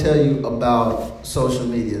I would tell you about social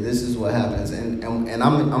media. This is what happens, and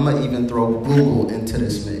I'm gonna even throw Google into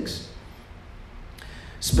this mix.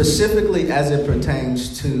 Specifically as it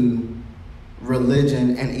pertains to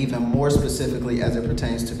religion, and even more specifically as it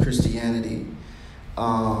pertains to Christianity,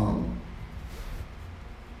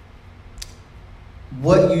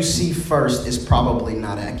 what you see first is probably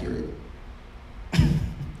not accurate.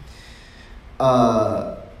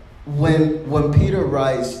 When Peter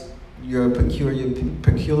writes, "You're a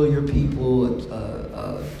peculiar people,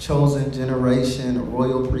 a chosen generation, a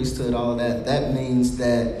royal priesthood," all of that, that means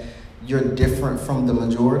that you're different from the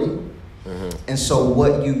majority. Mm-hmm. And so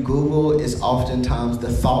what you Google is oftentimes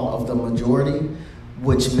the thought of the majority,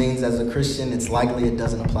 which means as a Christian, it's likely it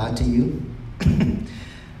doesn't apply to you.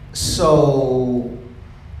 So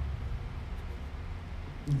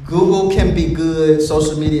Google can be good,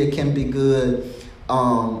 social media can be good,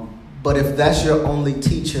 but if that's your only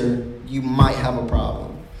teacher, you might have a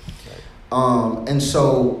problem. And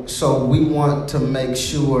so we want to make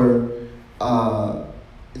sure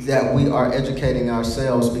that we are educating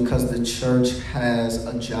ourselves, because the church has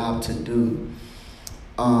a job to do.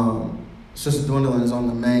 Sister Dwindlin is on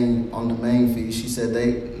the main feed. She said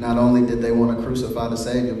they not only did they want to crucify the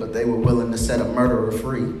Savior, but they were willing to set a murderer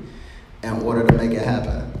free in order to make it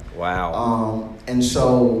happen. Wow. And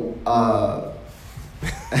so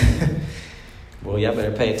well, y'all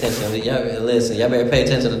better pay attention. Y'all better pay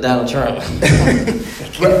attention to Donald Trump.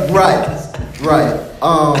 Right.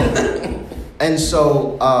 And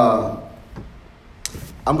so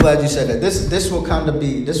I'm glad you said that. This will kind of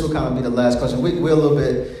be the last question. We're a little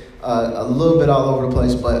bit all over the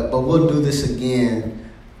place, but we'll do this again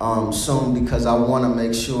soon, because I want to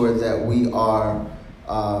make sure that we're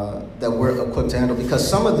equipped to handle. Because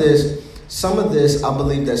some of this, I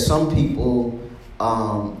believe that some people,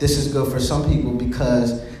 this is good for some people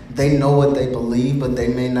because they know what they believe, but they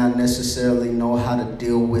may not necessarily know how to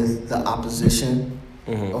deal with the opposition.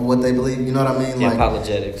 Mm-hmm. Of what they believe, you know what I mean? The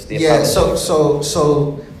apologetics.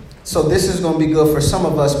 So this is going to be good for some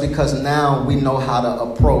of us, because now we know how to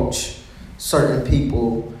approach certain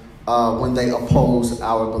people when they oppose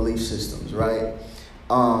our belief systems, right?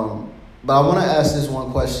 But I want to ask this one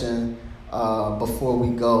question before we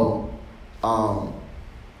go.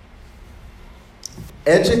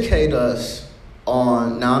 educate us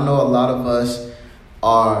on. Now I know a lot of us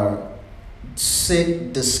are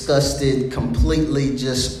sick, disgusted, completely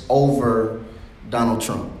just over Donald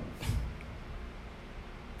Trump.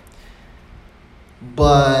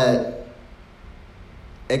 But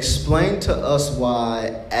explain to us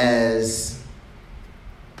why, as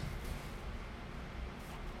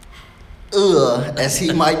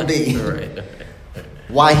he might be,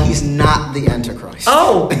 why he's not the Antichrist.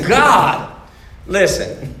 Oh, God.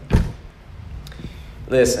 Listen.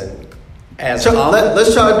 Let's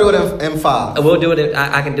try to do it in 5. We'll do it.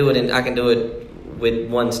 I can do it. I can do it with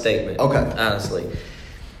one statement. Okay. Honestly,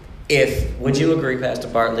 would you agree, Pastor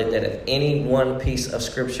Bartlett, that if any one piece of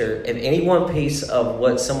scripture, if any one piece of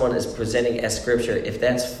what someone is presenting as scripture, if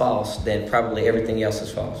that's false, then probably everything else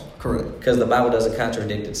is false. Correct. Because the Bible doesn't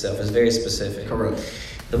contradict itself. It's very specific. Correct.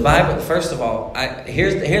 The Bible, first of all,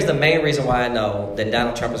 here's the main reason why I know that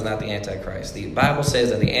Donald Trump is not the Antichrist. The Bible says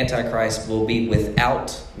that the Antichrist will be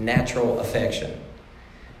without natural affection,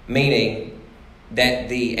 meaning that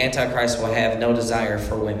the Antichrist will have no desire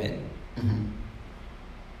for women. Mm-hmm.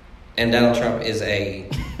 And Donald Trump is an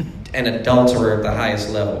adulterer at the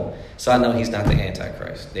highest level. So I know he's not the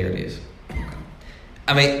Antichrist. There it is.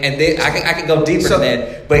 I mean, and then I can go deeper than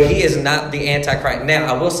that, but he is not the Antichrist. Now,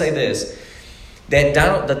 I will say this.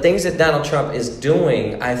 That the things that Donald Trump is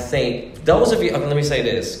doing, I think, those of you, let me say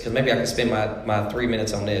this, because maybe I can spend my 3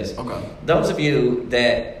 minutes on this. Okay. Those of you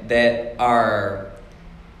that are,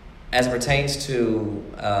 as pertains to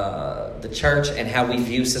the church and how we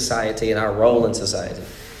view society and our role in society,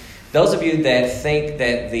 those of you that think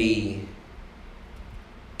that the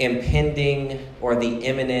impending or the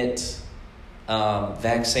imminent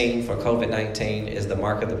vaccine for COVID-19 is the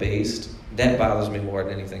mark of the beast, that bothers me more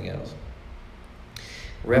than anything else.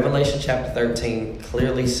 Revelation chapter 13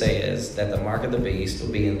 clearly says that the mark of the beast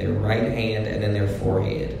will be in their right hand and in their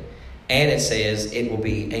forehead. And it says it will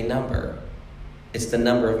be a number. It's the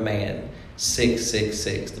number of man,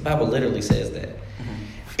 666. The Bible literally says that. Mm-hmm.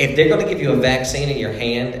 If they're going to give you a vaccine in your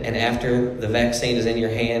hand, and after the vaccine is in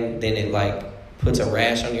your hand, then it puts a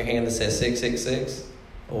rash on your hand that says 666,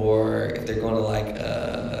 or if they're going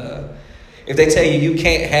to if they tell you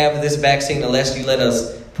can't have this vaccine unless you let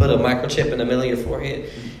us put a microchip in the middle of your forehead.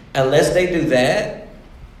 Unless they do that,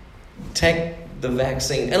 take the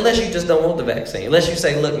vaccine. Unless you just don't want the vaccine. Unless you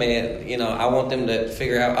say, look, man, I want them to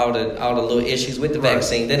figure out all the little issues with the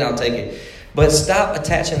vaccine, then I'll take it. But stop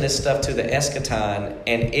attaching this stuff to the eschaton.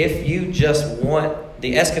 And if you just want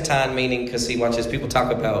the eschaton, meaning, because see, watch this, people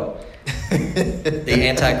talk about the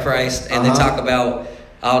Antichrist and they talk about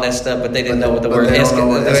all that stuff, but they didn't know what the word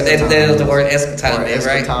eschaton. They know the word eschaton is,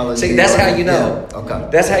 right? See, that's how you know. Yeah. Okay.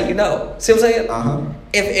 That's how you know. See what I'm saying? Uh-huh.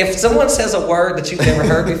 If someone says a word that you've never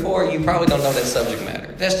heard before, you probably don't know that subject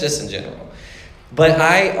matter. That's just in general. But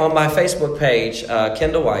on my Facebook page,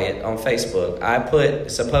 Kendall Wyatt on Facebook,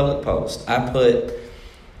 it's a public post. I put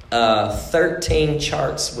 13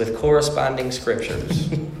 charts with corresponding scriptures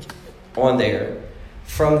on there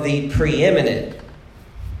from the preeminent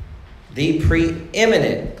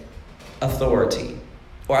authority,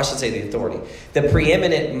 or I should say the authority, the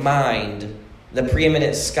preeminent mind, the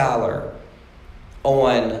preeminent scholar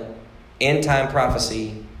on end-time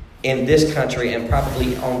prophecy in this country and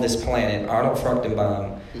probably on this planet, Arnold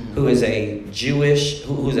Fruchtenbaum, who is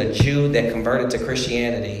who's a Jew that converted to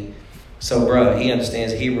Christianity. So, he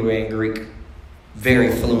understands Hebrew and Greek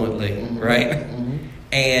very fluently, right? Mm-hmm.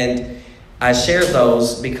 And I shared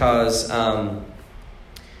those because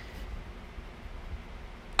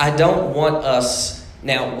I don't want us...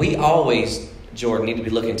 Now, we always, Jordan, need to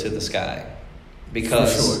be looking to the sky.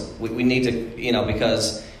 Because we need to,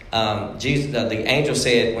 because Jesus, the angel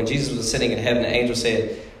said, when Jesus was sitting in heaven, the angel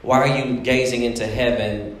said, why are you gazing into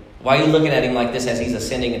heaven? Why are you looking at him like this as he's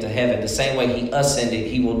ascending into heaven? The same way he ascended,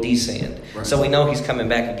 he will descend. Right. So we know he's coming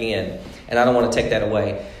back again. And I don't want to take that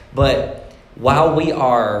away. But while we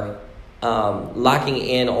are locking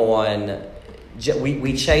in on...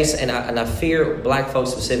 We chase, and I fear black folks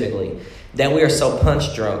specifically, that we are so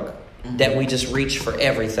punch drunk that we just reach for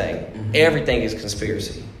everything. Mm-hmm. Everything is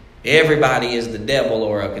conspiracy. Everybody is the devil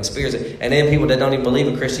or a conspiracy. And then people that don't even believe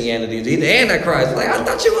in Christianity, the Antichrist, I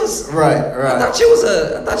thought you was right. I thought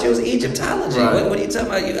you was Egyptology. Right. What are you talking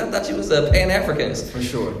about? I thought you was Pan-Africans. For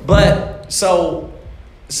sure. But so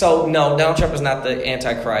no, Donald Trump is not the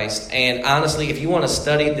Antichrist. And honestly, if you want to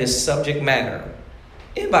study this subject matter,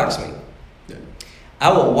 inbox me.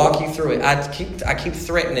 I will walk you through it. I keep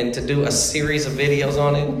threatening to do a series of videos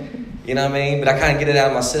on it. You know what I mean? But I kind of get it out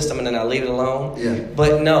of my system and then I leave it alone. Yeah.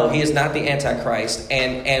 But no, he is not the Antichrist.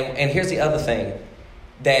 And here's the other thing.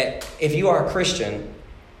 That if you are a Christian,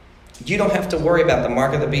 you don't have to worry about the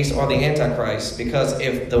mark of the beast or the Antichrist, because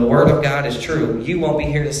if the word of God is true, you won't be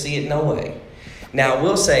here to see it no way. Now, I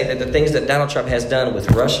will say that the things that Donald Trump has done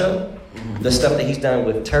with Russia, the stuff that he's done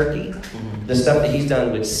with Turkey, the stuff that he's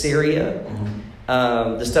done with Syria,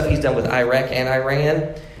 the stuff he's done with Iraq and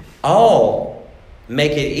Iran, all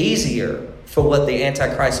make it easier for what the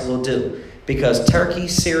Antichrist will do. Because Turkey,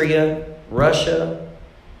 Syria, Russia,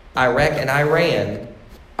 Iraq, and Iran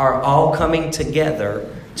are all coming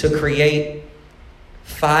together to create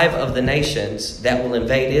 5 of the nations that will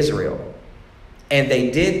invade Israel. And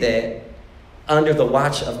they did that under the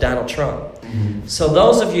watch of Donald Trump. So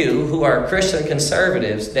those of you who are Christian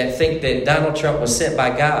conservatives that think that Donald Trump was sent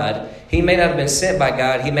by God, he may not have been sent by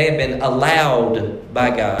God. He may have been allowed by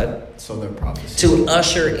God to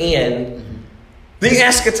usher in the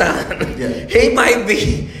eschaton. Yeah.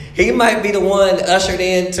 He might be the one ushered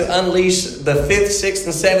in to unleash the 5th, 6th,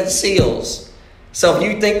 and 7th seals. So if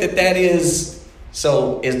you think that is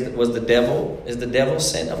was the devil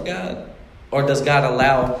sent of God? Or does God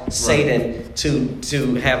allow Satan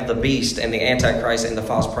to have the beast and the Antichrist and the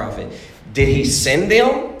false prophet? Did he send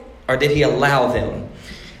them or did he allow them?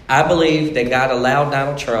 I believe that God allowed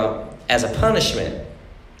Donald Trump as a punishment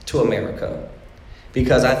to America.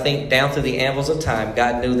 Because I think down through the annals of time,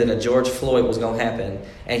 God knew that a George Floyd was going to happen.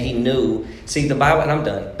 And he knew, see the Bible, and I'm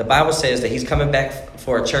done. The Bible says that he's coming back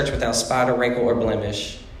for a church without spot or wrinkle or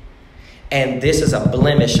blemish. And this is a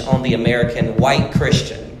blemish on the American white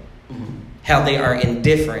Christian. How they are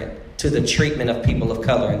indifferent to the treatment of people of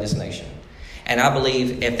color in this nation. And I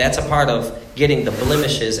believe if that's a part of getting the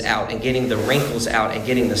blemishes out and getting the wrinkles out and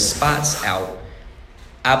getting the spots out,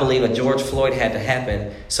 I believe a George Floyd had to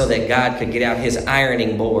happen so that God could get out his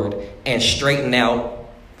ironing board and straighten out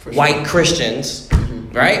white Christians,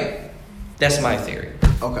 right? That's my theory.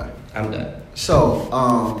 Okay. I'm done.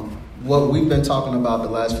 So, what we've been talking about the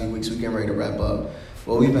last few weeks, we're getting ready to wrap up.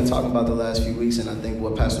 What we've been talking about the last few weeks, and I think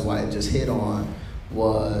what Pastor Wyatt just hit on,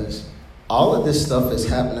 was all of this stuff is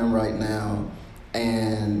happening right now,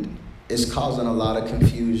 and it's causing a lot of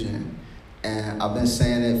confusion. And I've been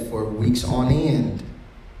saying it for weeks on end.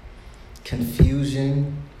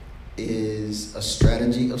 Confusion is a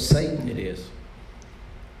strategy of Satan. It is.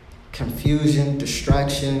 Confusion,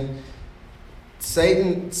 distraction.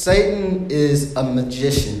 Satan is a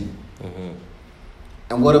magician.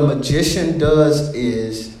 And what a magician does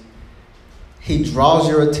is he draws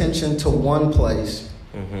your attention to one place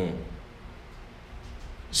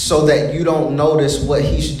so that you don't notice what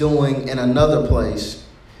he's doing in another place.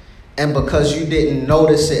 And because you didn't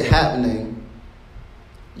notice it happening,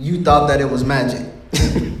 you thought that it was magic.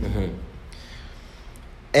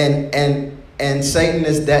 And Satan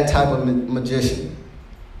is that type of magician.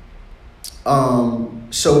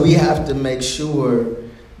 So we have to make sure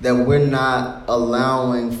that we're not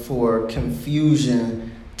allowing for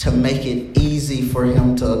confusion to make it easy for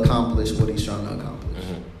him to accomplish what he's trying to accomplish.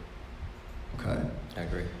 Okay? I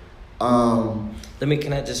agree.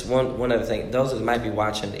 Can I just one other thing? Those that might be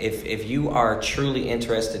watching, if you are truly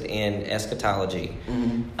interested in eschatology,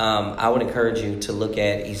 I would encourage you to look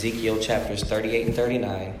at Ezekiel chapters 38 and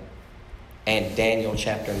 39 and Daniel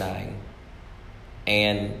chapter 9.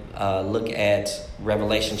 And look at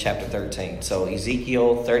Revelation chapter 13. So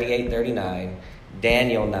Ezekiel 38, 39,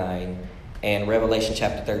 Daniel 9, and Revelation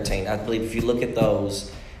chapter 13. I believe if you look at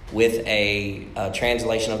those with a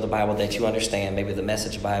translation of the Bible that you understand, maybe the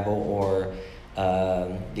Message Bible or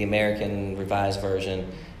the American Revised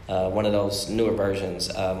Version, one of those newer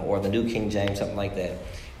versions, or the New King James, something like that.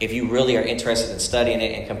 If you really are interested in studying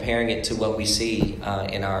it and comparing it to what we see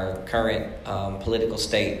in our current political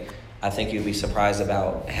state, I think you'd be surprised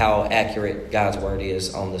about how accurate God's word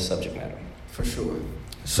is on this subject matter. For sure.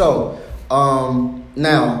 So,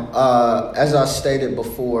 now, as I stated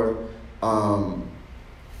before, I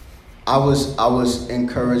was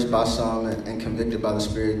encouraged by some and convicted by the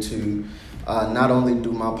Spirit to not only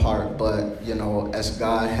do my part, but, as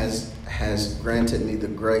God has granted me the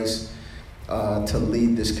grace to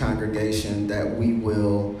lead this congregation, that we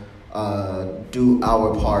will do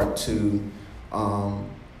our part to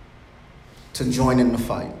join in the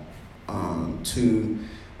fight. And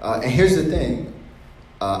here's the thing.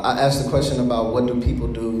 I asked the question about what do people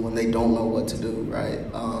do when they don't know what to do, right?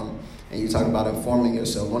 And you talk about informing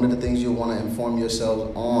yourself. One of the things you'll want to inform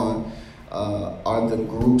yourself on are the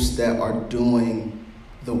groups that are doing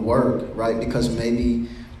the work, right? Because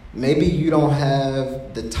maybe you don't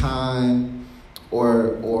have the time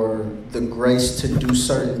or the grace to do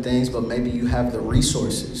certain things, but maybe you have the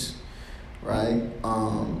resources, right?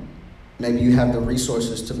 Maybe you have the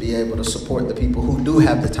resources to be able to support the people who do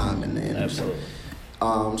have the time and the energy. Absolutely.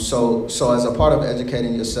 So as a part of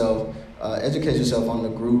educating yourself, educate yourself on the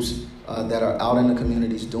groups that are out in the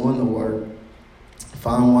communities doing the work.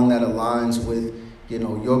 Find one that aligns with,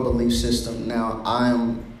 your belief system. Now, I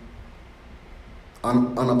am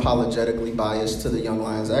unapologetically biased to the Young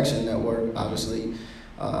Lions Action Network. Obviously,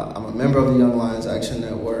 I'm a member of the Young Lions Action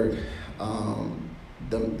Network.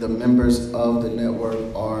 The members of the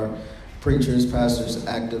network are preachers, pastors,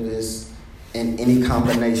 activists, in any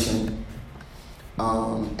combination.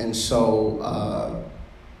 And so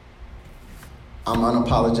I'm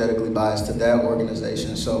unapologetically biased to that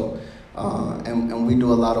organization. So, and we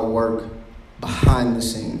do a lot of work behind the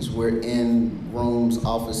scenes. We're in rooms,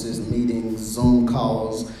 offices, meetings, Zoom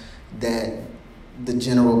calls that the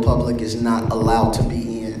general public is not allowed to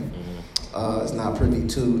be in, is not privy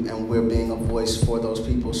to, and we're being a voice for those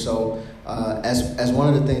people. So as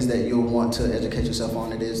one of the things that you'll want to educate yourself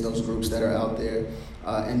on, it is those groups that are out there,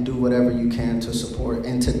 and do whatever you can to support.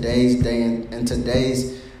 In today's day and in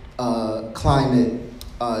today's climate,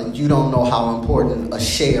 you don't know how important a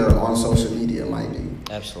share on social media might be.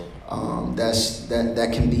 Absolutely.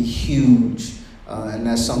 That can be huge, and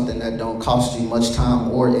that's something that don't cost you much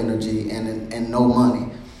time or energy and no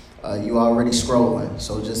money. You already scrolling,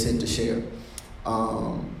 so just hit the share.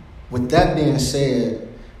 With that being said,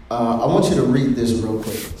 I want you to read this real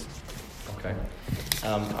quick. Okay.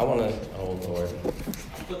 I want to. Oh Lord.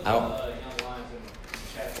 Put the Young Lions in the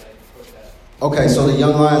chat. So you put that. Okay, so the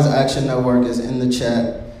Young Lions Action Network is in the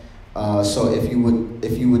chat. So if you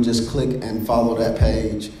would just click and follow that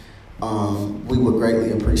page, we would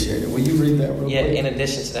greatly appreciate it. Will you read that real quick? Yeah. In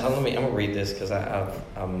addition to that, I'm gonna read this because I'm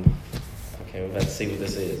okay. We're about to see what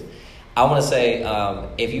this is. I want to say,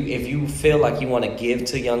 if you feel like you want to give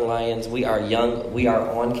to Young Lions, we are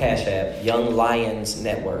on Cash App, Young Lions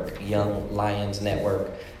Network.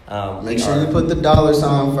 Make sure you put the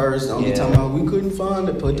 $ first. Don't be talking about we couldn't find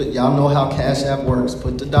it. Y'all know how Cash App works.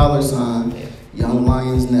 Put the $. Yeah. Young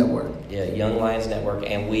Lions Network. Yeah, Young Lions Network,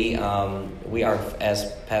 and we are,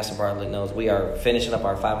 as Pastor Bartlett knows, we are finishing up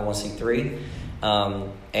our 501c3,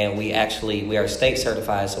 and we are state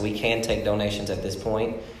certified, so we can take donations at this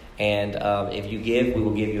point. And if you give, we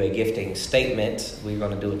will give you a gifting statement. We're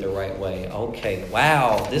going to do it the right way. Okay,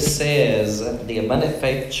 wow. This says the Abundant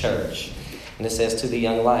Faith Church. And it says to the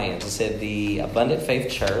Young Lions. It said the Abundant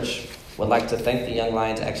Faith Church would like to thank the Young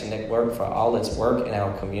Lions Action Network for all its work in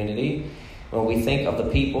our community. When we think of the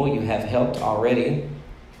people you have helped already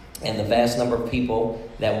and the vast number of people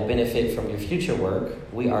that will benefit from your future work,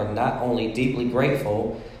 we are not only deeply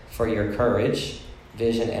grateful for your courage,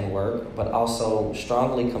 vision, and work, but also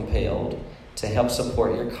strongly compelled to help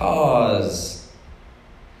support your cause.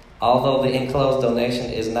 Although the enclosed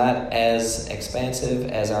donation is not as expansive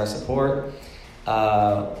as our support,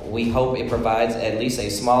 we hope it provides at least a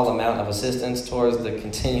small amount of assistance towards the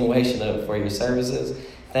continuation for your services.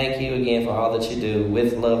 Thank you again for all that you do.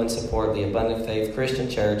 With love and support, the Abundant Faith Christian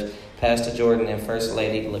Church, Pastor Jordan and First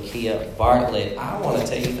Lady Lakia Bartlett. I want to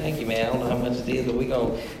tell you thank you, man. I don't know how much it is, but we're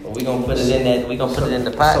gonna put it in that. We're gonna put it in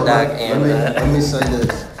the pot, Doc. Let me say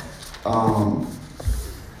this.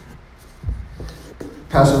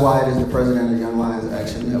 Pastor Wyatt is the president of the Young Lions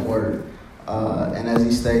Action Network, and as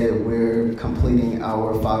he stated, we're completing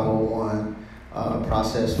our 501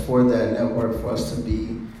 process for that network for us to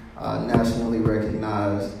be nationally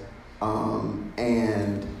recognized,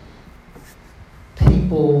 and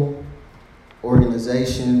people,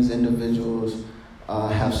 organizations, individuals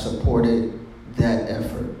have supported that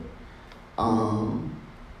effort.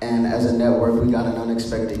 And as a network, we got an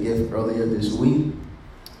unexpected gift earlier this week.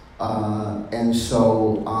 And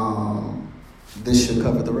so this should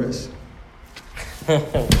cover the rest.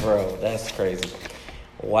 Bro, that's crazy.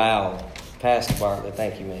 Wow. Pastor Bartlett,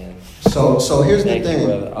 thank you, man. So here's the thing.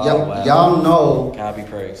 Y'all know. God be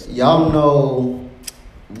praised. Y'all know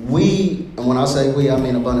and when I say we, I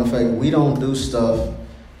mean Abundant Faith, we don't do stuff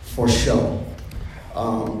for show.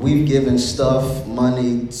 We've given stuff,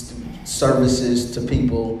 money, services to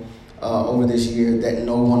people over this year that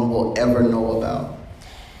no one will ever know about.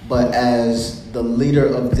 But as the leader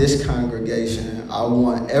of this congregation, I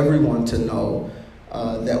want everyone to know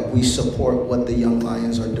that we support what the Young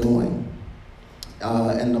Lions are doing.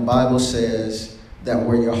 And the Bible says that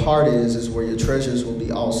where your heart is where your treasures will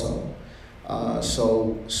be also.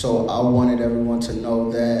 So I wanted everyone to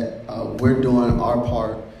know that we're doing our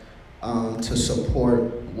part to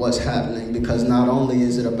support what's happening, because not only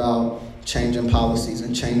is it about changing policies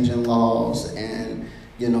and changing laws and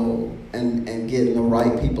and getting the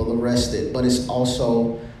right people arrested, but it's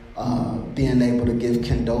also being able to give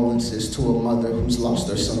condolences to a mother who's lost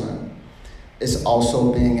her son. It's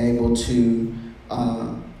also being able to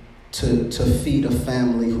to feed a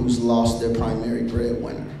family who's lost their primary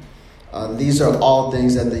breadwinner. These are all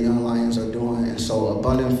things that the Young Lions are doing, and so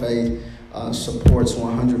Abundant Faith supports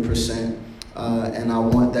 100%, and I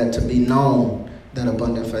want that to be known that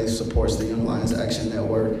Abundant Faith supports the Young Lions Action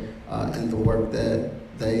Network and the work that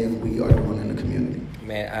they and we are doing in the community.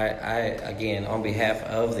 Man, I again, on behalf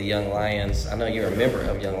of the Young Lions, I know you're a member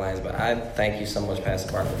of Young Lions, but I thank you so much,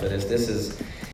 Pastor Barker, for this. This is